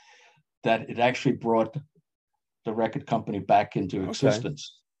 recently, that it actually brought the record company back into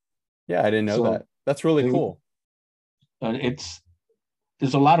existence. Yeah, I didn't know that. That's really cool.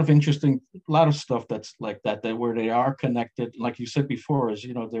 There's a lot of interesting, a lot of stuff that's like that where they are connected. Like you said before, is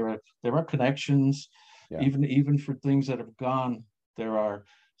there are connections, even for things that have gone. There are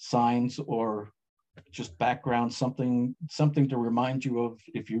signs or just background, something to remind you of,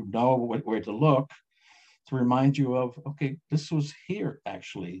 if you know where to look, to remind you of, okay, this was here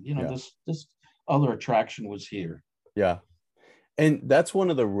actually. This other attraction was here. Yeah. And that's one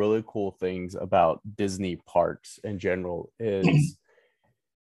of the really cool things about Disney parks in general is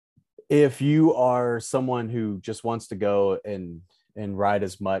if you are someone who just wants to go and ride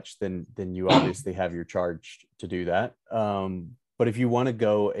as much, then you obviously have your charge to do that. But if you want to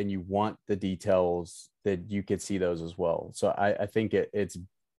go and you want the details, that you could see those as well. So I think it's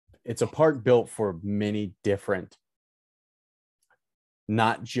a park built for many different,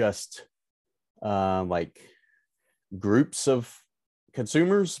 not just like groups of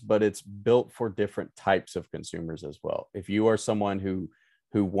consumers, but it's built for different types of consumers as well. If you are someone who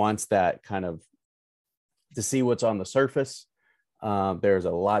wants that kind of to see what's on the surface, there's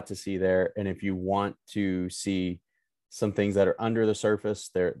a lot to see there. And if you want to see some things that are under the surface,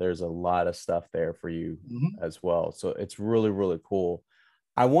 there's a lot of stuff there for you as well. So it's really, really cool.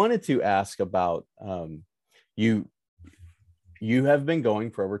 I wanted to ask about you have been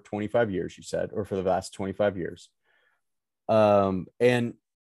going for over 25 years, you said, or for the last 25 years. And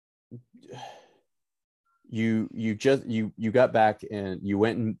you got back and you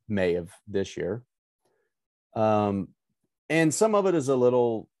went in May of this year. And some of it is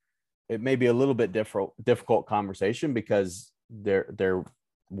it may be a little bit difficult conversation because there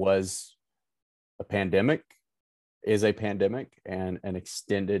was a pandemic, is a pandemic, and an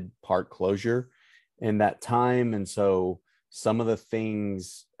extended park closure in that time. And so some of the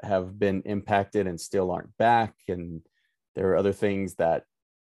things have been impacted and still aren't back. And there are other things that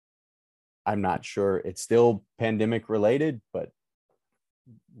I'm not sure it's still pandemic related, but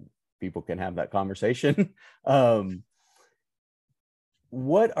people can have that conversation.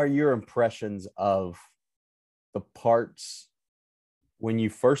 What are your impressions of the parks when you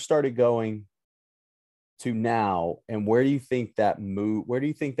first started going to now, and where do you think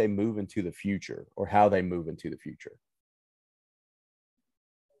they move into the future, or how they move into the future?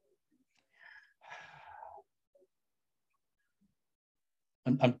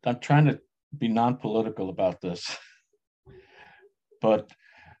 I'm trying to be non-political about this, but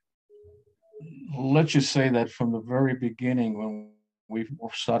let's just say that from the very beginning, when we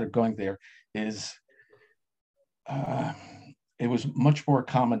started going there, it was much more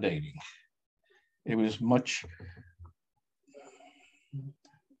accommodating. It was much,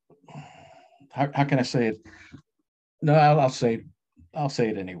 how can I say it? No, I'll say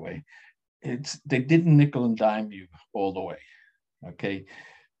it anyway. They didn't nickel and dime you all the way. Okay,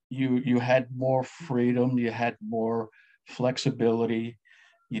 you had more freedom, you had more flexibility,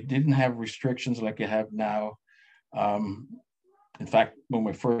 you didn't have restrictions like you have now. In fact, when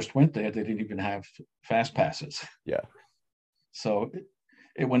we first went there, they didn't even have fast passes. Yeah. So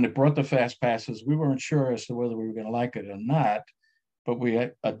when they brought the fast passes, we weren't sure as to whether we were going to like it or not, but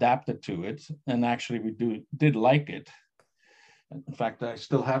we adapted to it, and actually we did like it. In fact, I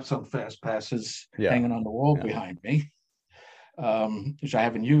still have some fast passes hanging on the wall behind me, which I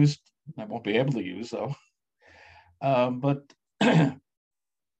haven't used. I won't be able to use though. But I'm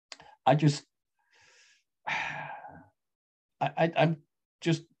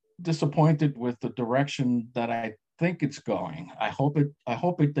just disappointed with the direction that I think it's going. I hope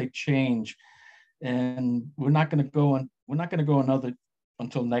they change, and we're not going to go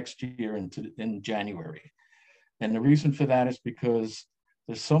until next year in January. And the reason for that is because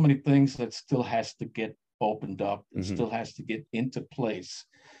there's so many things that still has to get opened up and still has to get into place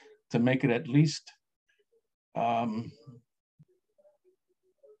to make it at least I'm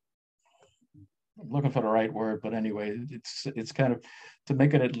looking for the right word, but anyway, it's kind of to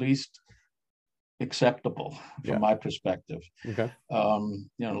make it at least acceptable from my perspective. Okay.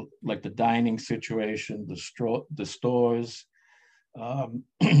 Like the dining situation, the stores,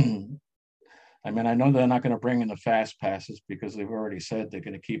 I mean, I know they're not going to bring in the fast passes because they've already said they're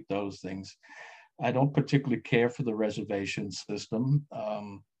going to keep those things. I don't particularly care for the reservation system.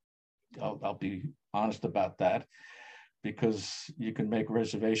 I'll be honest about that, because you can make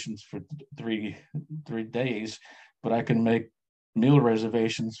reservations for three days, but I can make meal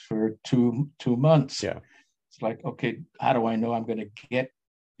reservations for two months. Yeah. It's like, okay, how do I know I'm going to get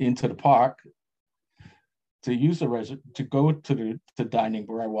into the park to use to go to the dining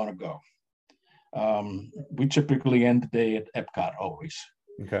where I want to go? We typically end the day at Epcot always.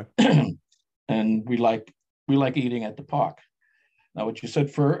 Okay. And we like eating at the park. Now, what you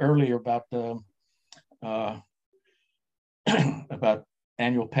said earlier about the about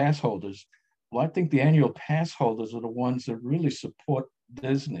annual pass holders, well, I think the annual pass holders are the ones that really support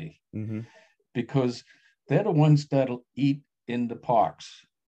Disney, Mm-hmm. because they're the ones that'll eat in the parks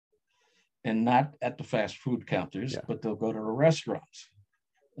and not at the fast food counters, Yeah. but they'll go to the restaurants.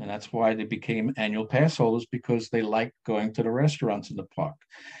 And that's why they became annual pass holders, because they like going to the restaurants in the park.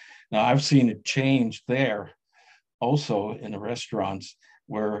 Now, I've seen it change there also in the restaurants,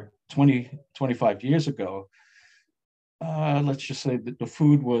 where 25 years ago, let's just say that the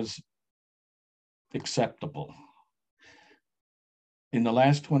food was acceptable. In the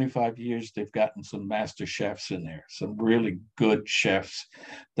last 25 years, they've gotten some master chefs in there, some really good chefs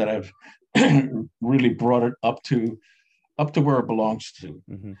that have really brought it up to where it belongs to.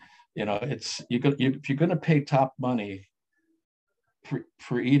 Mm-hmm. You know, if you're going to pay top money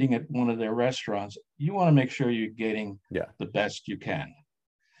for eating at one of their restaurants, you want to make sure you're getting the best you can.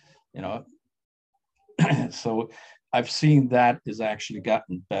 You know, so I've seen that has actually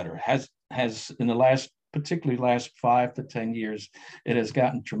gotten better. Has in the particularly last 5 to 10 years, it has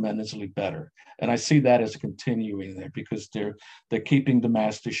gotten tremendously better. And I see that as continuing there, because they're keeping the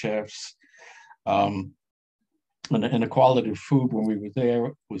master chefs. And the quality of food when we were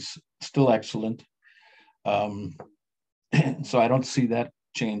there was still excellent. So I don't see that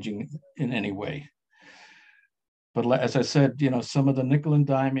changing in any way. But as I said, you know, some of the nickel and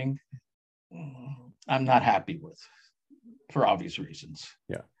diming, I'm not happy with, for obvious reasons.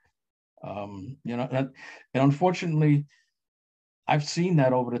 Yeah. You know, and unfortunately, I've seen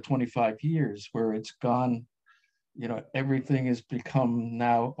that over the 25 years where it's gone. You know, everything has become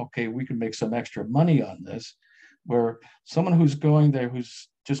now, okay, we can make some extra money on this, where someone who's going there, who's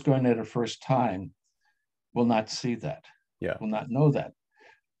just going there the first time, will not see that. Yeah. Will not know that,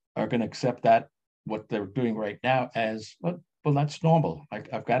 are going to accept that what they're doing right now as, well, that's normal.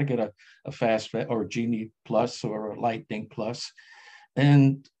 I've got to get a fast or a Genie Plus or a Lightning Plus.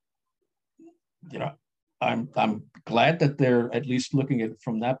 And, you know, I'm glad that they're at least looking at it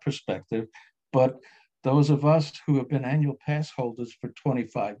from that perspective. But those of us who have been annual pass holders for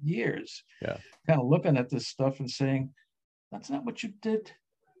 25 years, kind of looking at this stuff and saying, that's not what you did.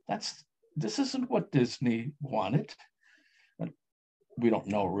 This isn't what Disney wanted. We don't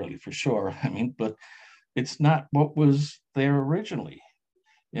know really for sure. I mean, but it's not what was there originally.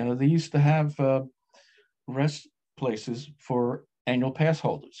 You know, they used to have rest places for annual pass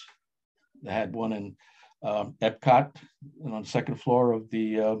holders. They had one in Epcot, and on the second floor of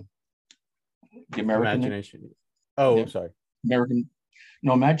the American Imagination. Oh, yeah, sorry. American.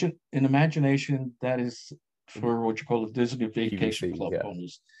 No, Imagination, that is for what you call a Disney Vacation Club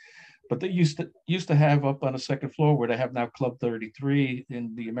owners. But they used to have up on the second floor, where they have now Club 33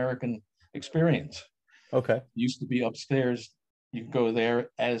 in the American Experience. Okay. Used to be upstairs. You can go there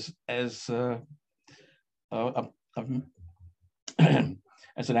as as an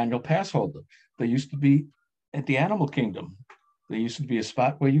annual pass holder. They used to be at the Animal Kingdom. There used to be a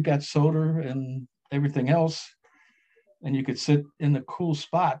spot where you got soda and everything else, and you could sit in the cool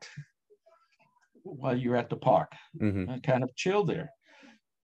spot while you're at the park and kind of chill there.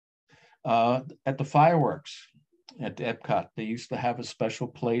 At the fireworks at the Epcot, they used to have a special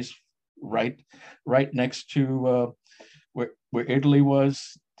place right next to where Italy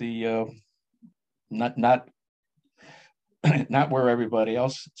was. The not not where everybody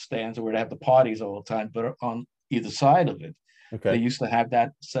else stands or where they have the parties all the time, but on either side of it. Okay. They used to have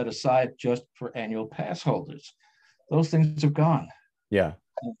that set aside just for annual pass holders. Those things have gone. Yeah.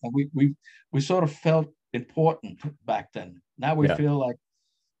 And we sort of felt important back then. Now we feel like,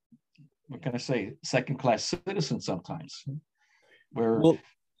 what can I say, second-class citizens sometimes. Well,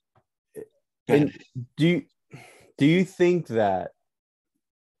 and do you think that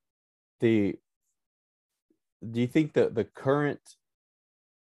the current,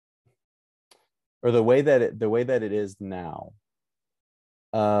 or the way that it is now,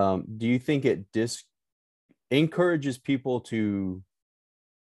 do you think it encourages people to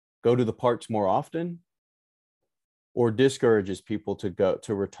go to the parks more often, or discourages people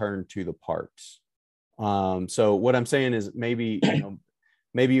to return to the parks. So what I'm saying is maybe,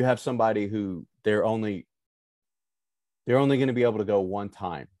 maybe you have somebody who they're only going to be able to go one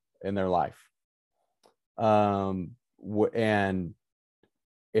time in their life. And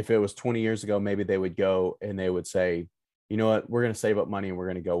if it was 20 years ago, maybe they would go and they would say, you know what, we're going to save up money and we're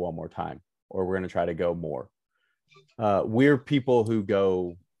going to go one more time, or we're going to try to go more. We're people who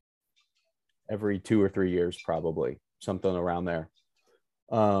go every 2 or 3 years, probably something around there.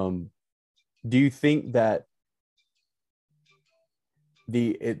 Do you think that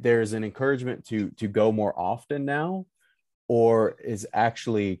there's an encouragement to go more often now, or is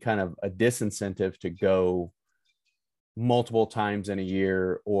actually kind of a disincentive to go multiple times in a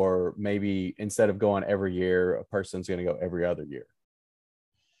year, or maybe instead of going every year, a person's going to go every other year?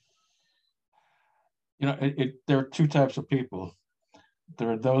 There are two types of people.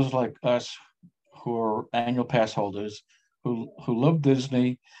 There are those like us who are annual pass holders who love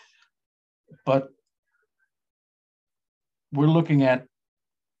Disney, but we're looking at,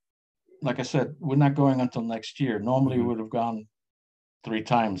 like I said, we're not going until next year. Normally we would have gone 3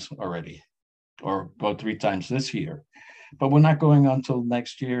 times already, or go 3 times this year, but we're not going until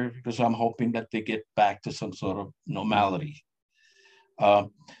next year because I'm hoping that they get back to some sort of normality.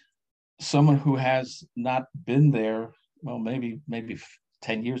 Someone who has not been there, well, maybe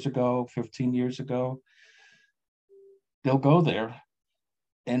 10 years ago, 15 years ago, they'll go there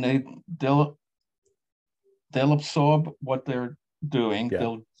and they'll absorb what they're doing.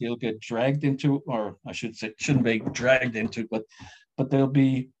 Yeah. They'll get dragged into, or I should say, shouldn't be dragged into, but they'll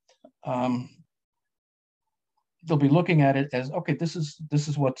be looking at it as, okay, this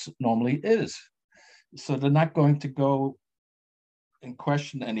is what normally is. So they're not going to go and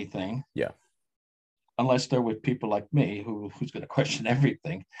question anything. Yeah. Unless they're with people like me who's going to question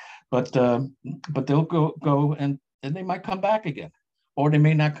everything. But they'll go and they might come back again, or they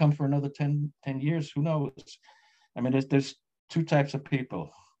may not come for another 10 years. Who knows? I mean, there's 2 types of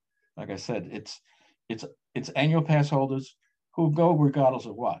people. Like I said, it's annual pass holders who go regardless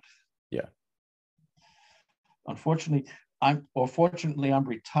of what. Yeah. Fortunately, I'm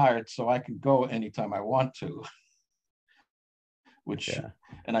retired, so I can go anytime I want to.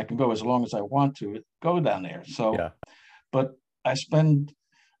 And I can go as long as I want to go down there. So, yeah. But I spent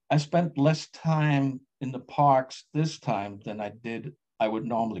less time in the parks this time than I would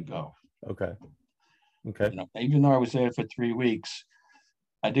normally go. Okay. Even though I was there for 3 weeks,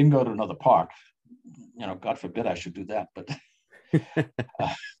 I didn't go to another park. God forbid I should do that. But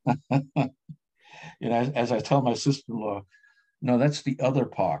as I tell my sister-in-law, no, that's the other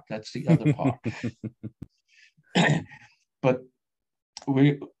park. That's the other park. But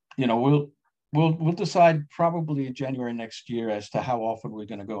we'll decide probably in January next year as to how often we're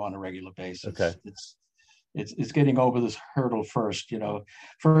going to go on a regular basis. Okay. It's getting over this hurdle first.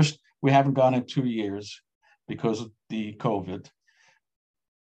 First, we haven't gone in 2 years because of the COVID.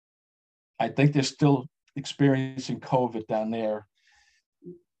 I think they're still experiencing COVID down there,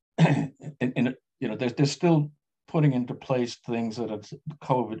 and they're still putting into place things that are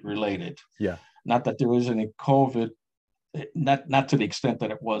COVID related. Yeah. Not that there is any COVID. Not to the extent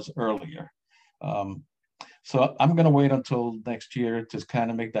that it was earlier. So I'm going to wait until next year to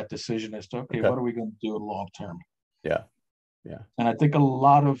kind of make that decision as to, okay, what are we going to do long term? Yeah. And I think a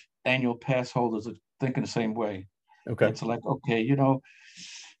lot of annual pass holders are thinking the same way. Okay. It's like, okay,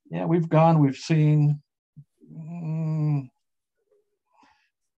 we've gone, we've seen,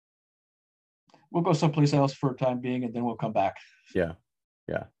 we'll go someplace else for a time being, and then we'll come back. Yeah.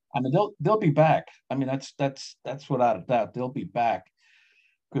 I mean, they'll be back. I mean, that's without a doubt. They'll be back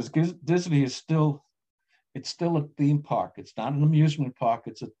because Disney is still a theme park. It's not an amusement park.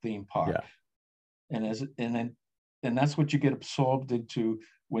 It's a theme park. Yeah. And that's what you get absorbed into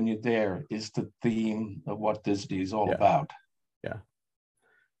when you're there, is the theme of what Disney is all about. Yeah.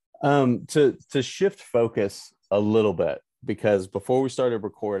 To shift focus a little bit, because before we started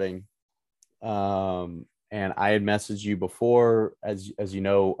recording, and I had messaged you before, as you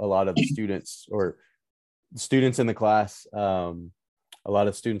know, a lot of the students in the class, a lot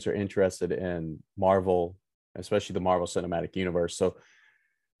of students are interested in Marvel, especially the Marvel Cinematic Universe. So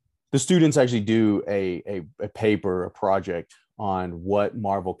the students actually do a paper, a project on what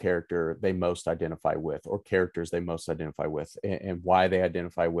Marvel character they most identify with, or characters they most identify with, and why they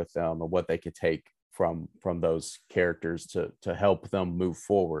identify with them, or what they could take from those characters to help them move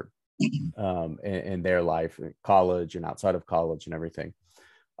forward in their life, in college and outside of college and everything.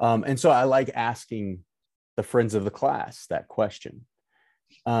 And so I like asking the friends of the class that question.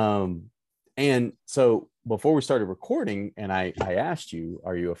 And so before we started recording, and I asked you,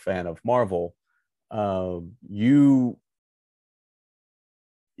 are you a fan of Marvel? you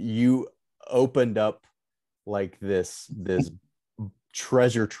opened up like this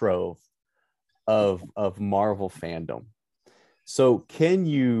treasure trove of Marvel fandom. So can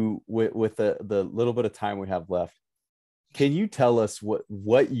you, with the little bit of time we have left, can you tell us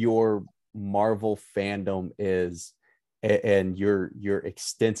what your Marvel fandom is, and your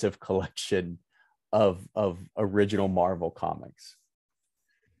extensive collection of original Marvel comics?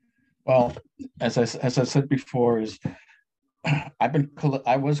 Well, as I said before, is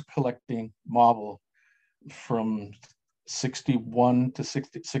I was collecting Marvel from 61 to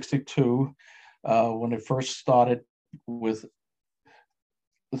 62 when it first started with,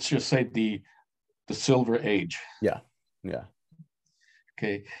 let's just say, the Silver Age. Yeah.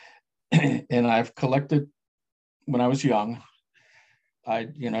 Okay. And I've collected when I was young.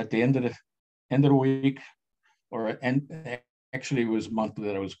 At the end of the week, actually it was monthly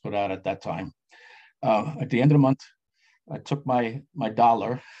that I was put out at that time. At the end of the month, I took my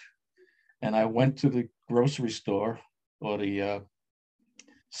dollar and I went to the grocery store or the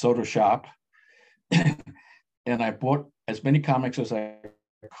soda shop, and I bought as many comics as I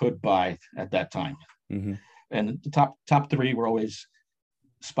could buy at that time. Mm-hmm. And the top three were always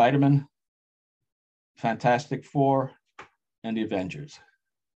Spider-Man, Fantastic Four, and the Avengers.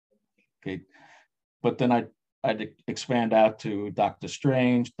 Okay, but then I'd expand out to Doctor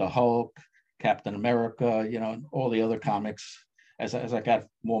Strange, the Hulk, Captain America, all the other comics. As I got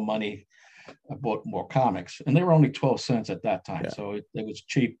more money, I bought more comics, and they were only 12 cents at that time. Yeah. So it was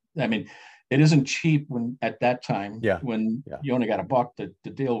cheap. I mean, it isn't cheap at that time, when you only got $1 to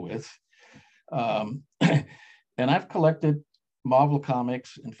deal with. And I've collected Marvel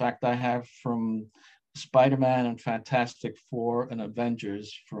comics. In fact, I have from Spider-Man and Fantastic Four and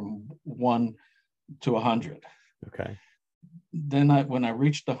Avengers from 1 to 100. Okay. Then when I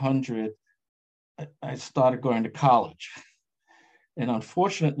reached 100, I started going to college. And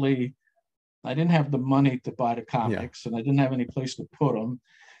unfortunately, I didn't have the money to buy the comics, and I didn't have any place to put them.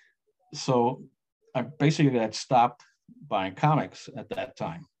 So I basically had stopped buying comics at that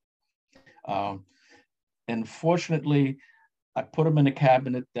time. And fortunately, I put them in a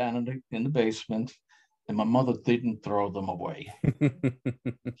cabinet down in the basement, and my mother didn't throw them away,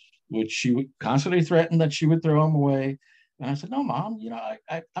 which she would constantly threaten that she would throw them away. And I said, "No, Mom,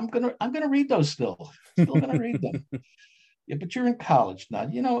 I'm gonna read those still gonna read them." Yeah, but you're in college now.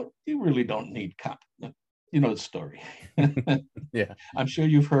 You really don't need comics. You know the story. Yeah, I'm sure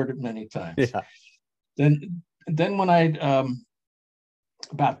you've heard it many times. Yeah. Then when I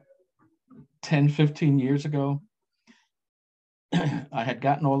about 10, 15 years ago, I had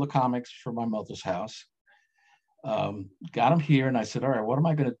gotten all the comics from my mother's house, got them here, and I said, all right, what am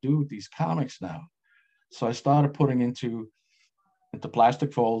I going to do with these comics now? So I started putting into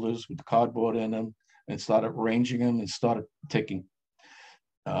plastic folders with the cardboard in them, and started arranging them, and started taking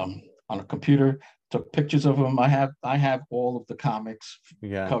on a computer, took pictures of them. I have all of the comics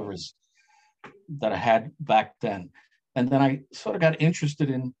covers that I had back then. And then I sort of got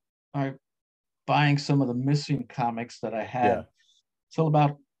interested in buying some of the missing comics that I had. So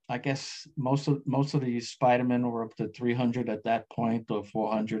about, I guess, most of these Spider-Man were up to 300 at that point, or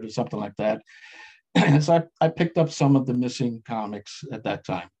 400 or something like that. So I picked up some of the missing comics at that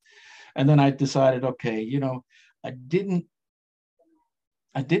time. And then I decided, okay, I didn't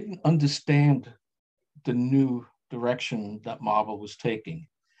understand the new direction that Marvel was taking.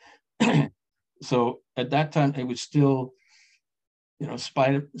 So at that time, it was still,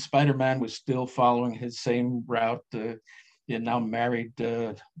 Spider-Man was still following his same route. He now married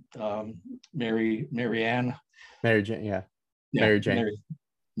Mary Jane, yeah. Mary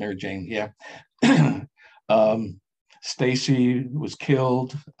Jane, yeah. Stacy was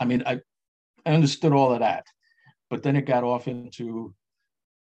killed. I mean, I understood all of that, but then it got off into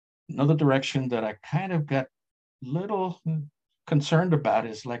another direction that I kind of got little concerned about.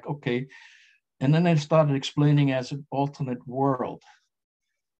 Is like, okay, and then they started explaining as an alternate world.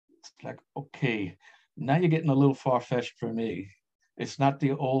 It's like, okay, now you're getting a little far-fetched for me. It's not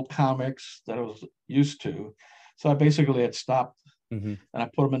the old comics that I was used to. So I basically had stopped, and I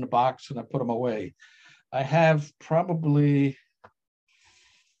put them in the box and I put them away. I have probably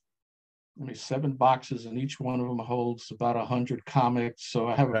 7 boxes, and each one of them holds about 100 comics. So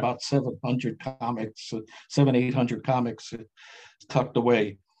I have about 700 comics, 800 comics tucked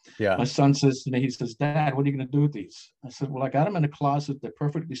away. Yeah. My son says to me, he says, Dad, what are you going to do with these? I said, well, I got them in the closet. They're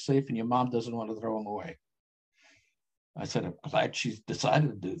perfectly safe, and your mom doesn't want to throw them away. I said, I'm glad she's decided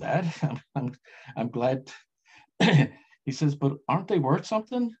to do that. I'm glad. He says, but aren't they worth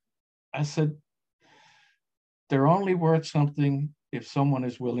something? I said, they're only worth something if someone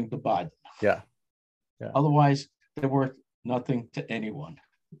is willing to buy them. Yeah. Yeah. Otherwise, they're worth nothing to anyone.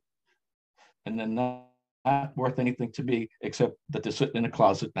 And they're not worth anything to me, except that they're sitting in a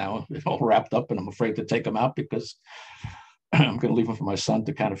closet now, all wrapped up, and I'm afraid to take them out because I'm going to leave them for my son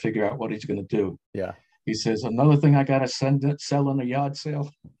to kind of figure out what he's going to do. Yeah. He says, another thing I got to sell in a yard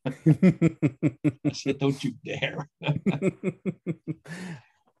sale. I said, don't you dare.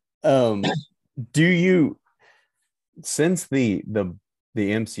 Do you, since the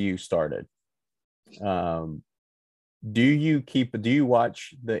MCU started, do you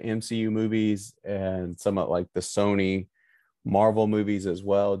watch the MCU movies and some of like the Sony Marvel movies as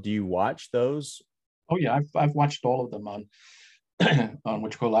well? Do you watch those? Oh yeah, I've watched all of them on on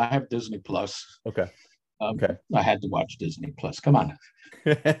which call I have Disney Plus. Okay. Okay. I had to watch Disney Plus. Come on.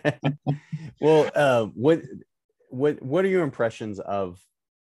 Well, what are your impressions of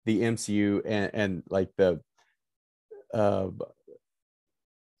the MCU and like the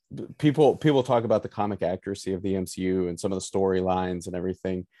people talk about the comic accuracy of the MCU and some of the storylines and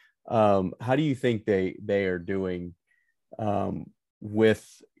everything. How do you think they are doing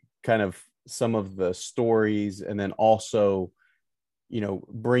with kind of some of the stories, and then also,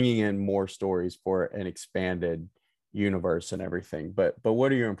 bringing in more stories for an expanded universe and everything? But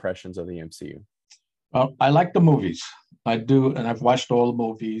what are your impressions of the MCU? Well, I like the movies. I do, and I've watched all the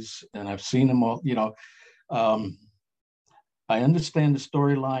movies, and I've seen them all. I understand the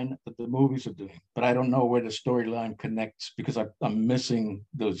storyline that the movies are doing, but I don't know where the storyline connects because I'm missing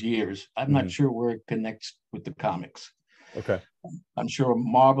those years. I'm not sure where it connects with the comics. Okay. I'm sure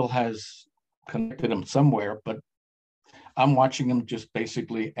Marvel has connected them somewhere, but I'm watching them just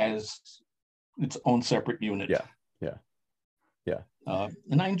basically as its own separate unit. Yeah.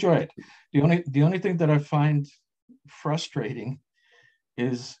 And I enjoy it. The only thing that I find frustrating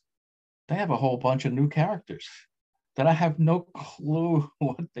is they have a whole bunch of new characters that I have no clue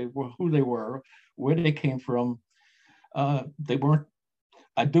what they were, who they were, where they came from. They weren't.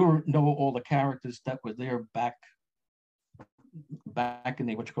 I do know all the characters that were there back in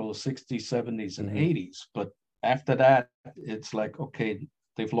the what you call the 60s, 70s, and 80s. But after that, it's like, okay,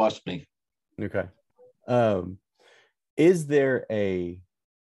 they've lost me. Okay. Is there a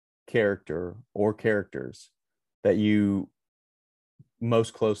character or characters that you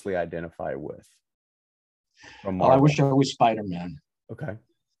most closely identify with from Marvel? I wish I was Spider-Man. Okay.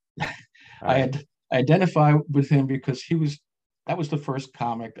 I identify with him because that was the first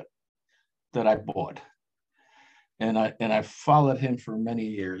comic that I bought. And I followed him for many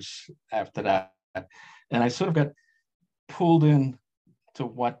years after that. And I sort of got pulled in to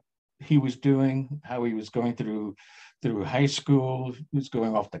what he was doing, how he was going through high school, he was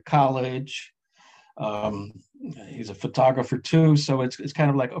going off to college. He's a photographer too. So it's kind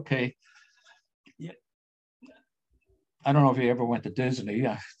of like, okay, yeah. I don't know if he ever went to Disney.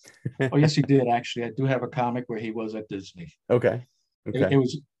 Yeah. Oh, yes, he did. Actually, I do have a comic where he was at Disney. Okay.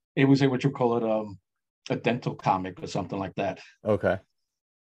 It was a what you call it, a dental comic or something like that. Okay.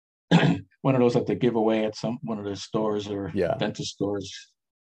 One of those that they give away at one of their stores or dental stores.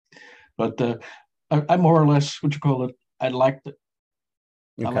 But I more or less what you call it. I liked it.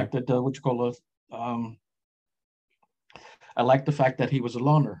 Okay. I liked it. What you call it. I like the fact that he was a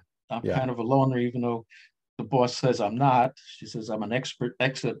loner. I'm kind of a loner, even though the boss says I'm not. She says I'm an expert.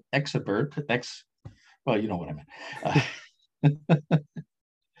 Well, you know what I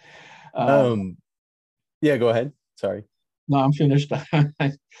mean. Yeah, go ahead. Sorry. No, I'm finished.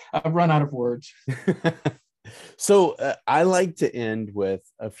 I've run out of words. So I like to end with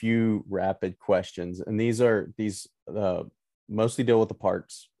a few rapid questions, and these mostly deal with the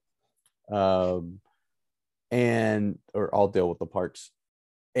parks, or I'll deal with the parks,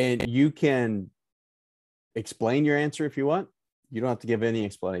 and you can explain your answer if you want. You don't have to give any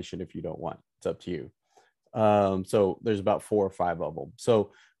explanation if you don't want. It's up to you. So there's about 4 or 5 of them.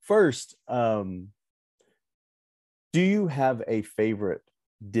 So first, do you have a favorite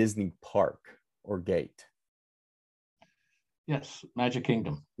Disney park or gate? Yes, Magic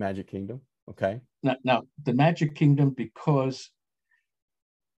Kingdom. Magic Kingdom. Okay. Now the Magic Kingdom, because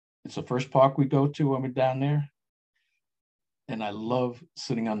it's the first park we go to when we're down there. And I love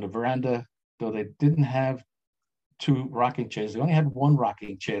sitting on the veranda, though they didn't have 2 rocking chairs. They only had 1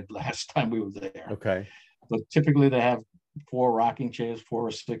 rocking chair last time we were there. Okay. But typically they have 4 rocking chairs, 4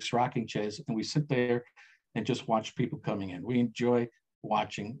 or 6 rocking chairs, and we sit there and just watch people coming in. We enjoy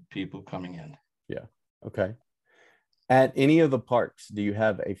watching people coming in. Yeah. Okay. At any of the parks, do you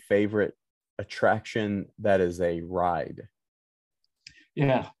have a favorite attraction that is a ride?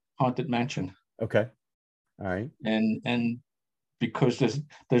 Yeah, Haunted Mansion. Okay. All right. And because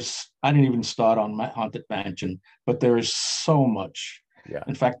there's I didn't even start on my Haunted Mansion, but there is so much. Yeah.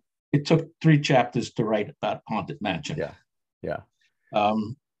 In fact, it took 3 chapters to write about Haunted Mansion. Yeah. Yeah.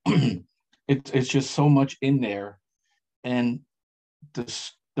 Um, it's just so much in there, and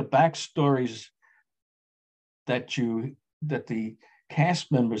the backstories that the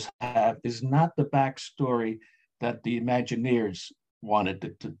cast members have is not the backstory that the Imagineers wanted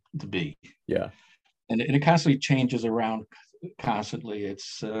it to be. Yeah. And it constantly changes around constantly.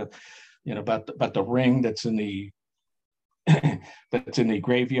 It's about the ring that's in the that's in the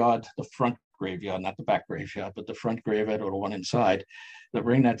graveyard, the front graveyard, not the back graveyard, but the front graveyard or the one inside. The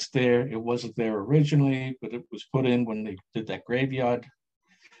ring that's there, it wasn't there originally, but it was put in when they did that graveyard.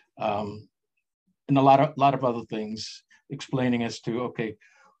 And a lot of other things explaining as to, okay,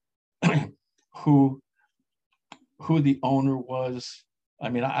 who the owner was. I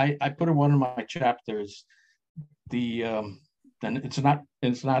mean, I put in one of my chapters, then it's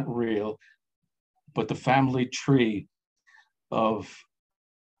not real, but the family tree of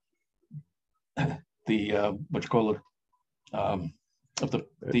the what you call it, of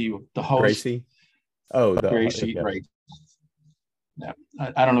the host Gracie. Oh, Gracie, yeah. right? Yeah,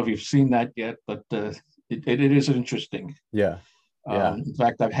 I don't know if you've seen that yet, but it is interesting. Yeah. Yeah. In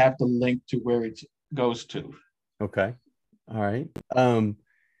fact, I have the link to where it goes to. Okay. All right.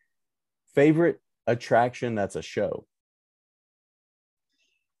 Favorite attraction that's a show?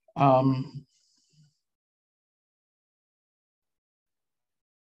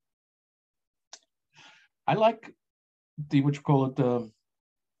 I like what you call it, the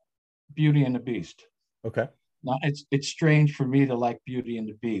Beauty and the Beast. Okay. Now, it's strange for me to like Beauty and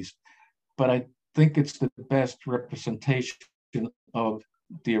the Beast, but I think it's the best representation of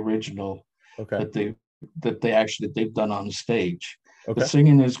the original. Okay. they've done on stage. Okay. The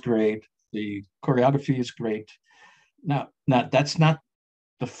singing is great. The choreography is great. Now that's not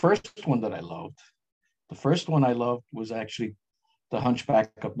the first one that I loved. The first one I loved was actually The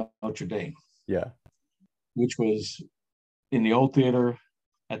Hunchback of Notre Dame. Yeah. Which was in the old theater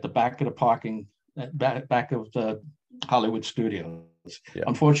at the back of the parking, back of the Hollywood Studios. Yeah.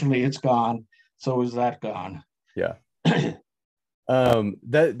 Unfortunately, it's gone. So is that gone? Yeah.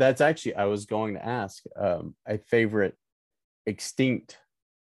 That's actually, I was going to ask a favorite extinct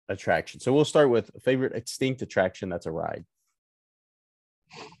attraction. So we'll start with favorite extinct attraction that's a ride.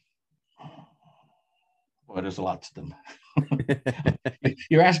 Well, there's lots of them.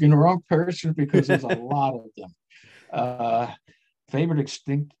 You're asking the wrong person because there's a lot of them. Favorite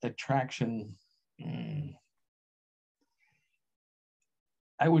extinct attraction.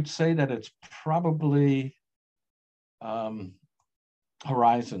 I would say that it's probably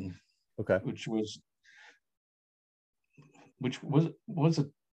Horizon. Okay. Which was it?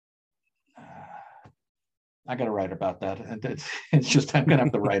 I got to write about that. It's just I'm gonna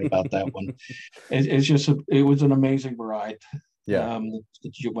have to write about that one. It's just it was an amazing ride. Yeah.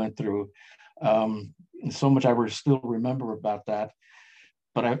 That you went through. So much I still remember about that.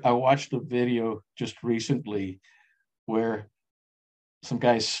 But I watched a video just recently where some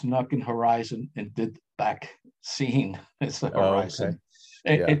guys snuck in Horizon and did back scene as the Horizon.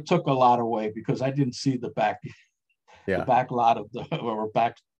 Okay. Yeah. It took a lot away because I didn't see the back lot of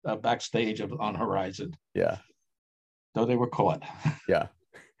backstage on Horizon. Yeah. Though they were caught. Yeah.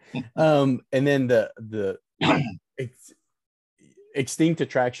 And then the extinct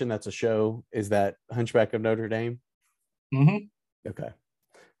attraction that's a show is that Hunchback of Notre Dame. Mm-hmm. Okay.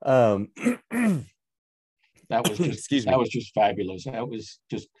 That was just fabulous. That was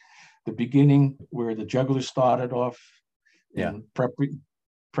just the beginning where the jugglers started off. Yeah.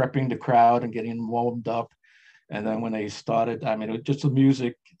 Prepping the crowd and getting warmed up. And then when they started, I mean, it was just the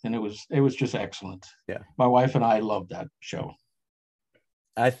music, and it was just excellent. Yeah. My wife and I loved that show.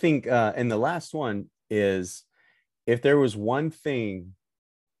 I think, and the last one is, if there was one thing,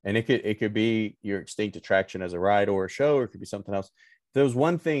 and it could be your extinct attraction as a ride or a show, or it could be something else. If there was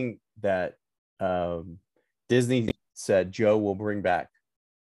one thing that Disney said Joe will bring back,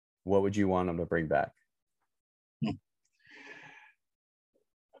 what would you want them to bring back?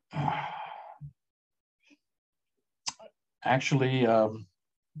 Actually,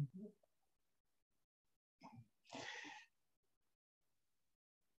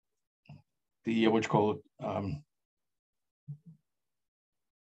 the what you call it,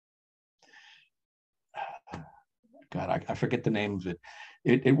 God, I forget the name of it.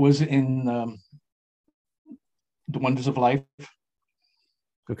 It was in The Wonders of Life.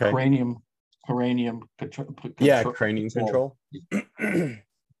 Okay. Cranium yeah, Cranium Control.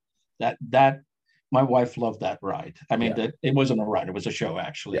 that my wife loved that ride. I mean, Yeah. it wasn't a ride; it was a show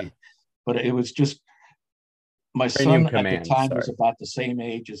actually. Yeah. But it was just my Cranium son Command, at the time sorry. was about the same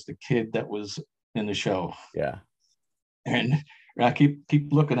age as the kid that was in the show. Yeah. And I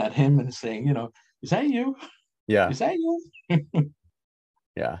keep looking at him and saying, is that you? Yeah. Is that you?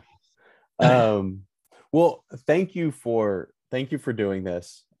 Yeah. Well, thank you for doing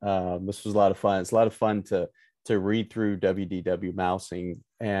this. This was a lot of fun. It's a lot of fun to read through WDW Mousing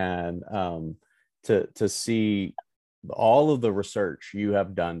and to see all of the research you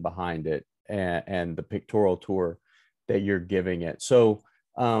have done behind it and the pictorial tour that you're giving it. So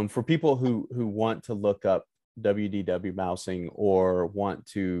for people who want to look up WDW Mousing or want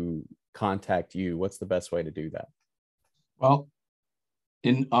to contact you, what's the best way to do that? Well,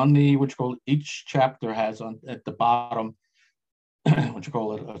 each chapter has at the bottom,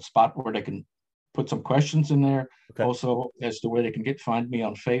 a spot where they can put some questions in there. Okay. Also, as to where they can find me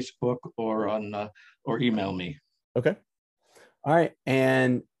on Facebook or email me. Okay. All right.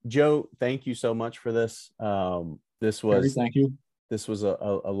 And Joe, thank you so much for this. Thank you. This was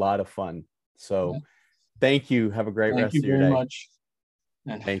a lot of fun. So thank you. Have a great rest of your day. Thank you very much.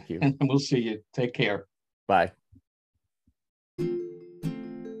 And thank you. And we'll see you. Take care. Bye.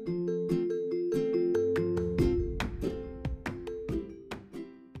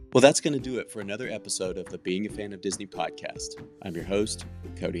 Well, that's going to do it for another episode of the Being a Fan of Disney podcast. I'm your host,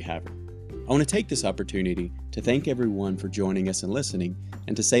 Cody Havert. I want to take this opportunity to thank everyone for joining us and listening,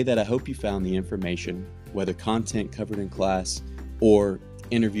 and to say that I hope you found the information, whether content covered in class or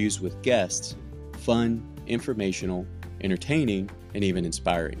interviews with guests, fun, informational, entertaining, and even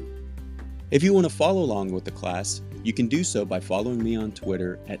inspiring. If you want to follow along with the class, you can do so by following me on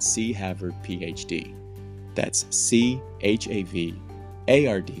Twitter at CHavardPhD. That's CHAVARD-PhD,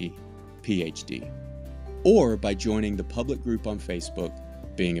 or by joining the public group on Facebook,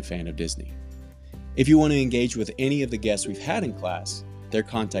 Being a Fan of Disney. If you want to engage with any of the guests we've had in class, their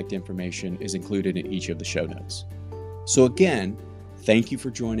contact information is included in each of the show notes. So again, thank you for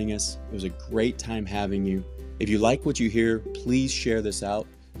joining us. It was a great time having you. If you like what you hear, please share this out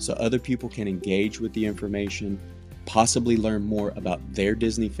so other people can engage with the information, possibly learn more about their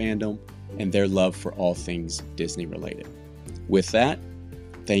Disney fandom and their love for all things Disney related. With that,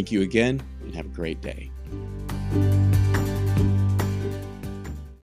 thank you again and have a great day.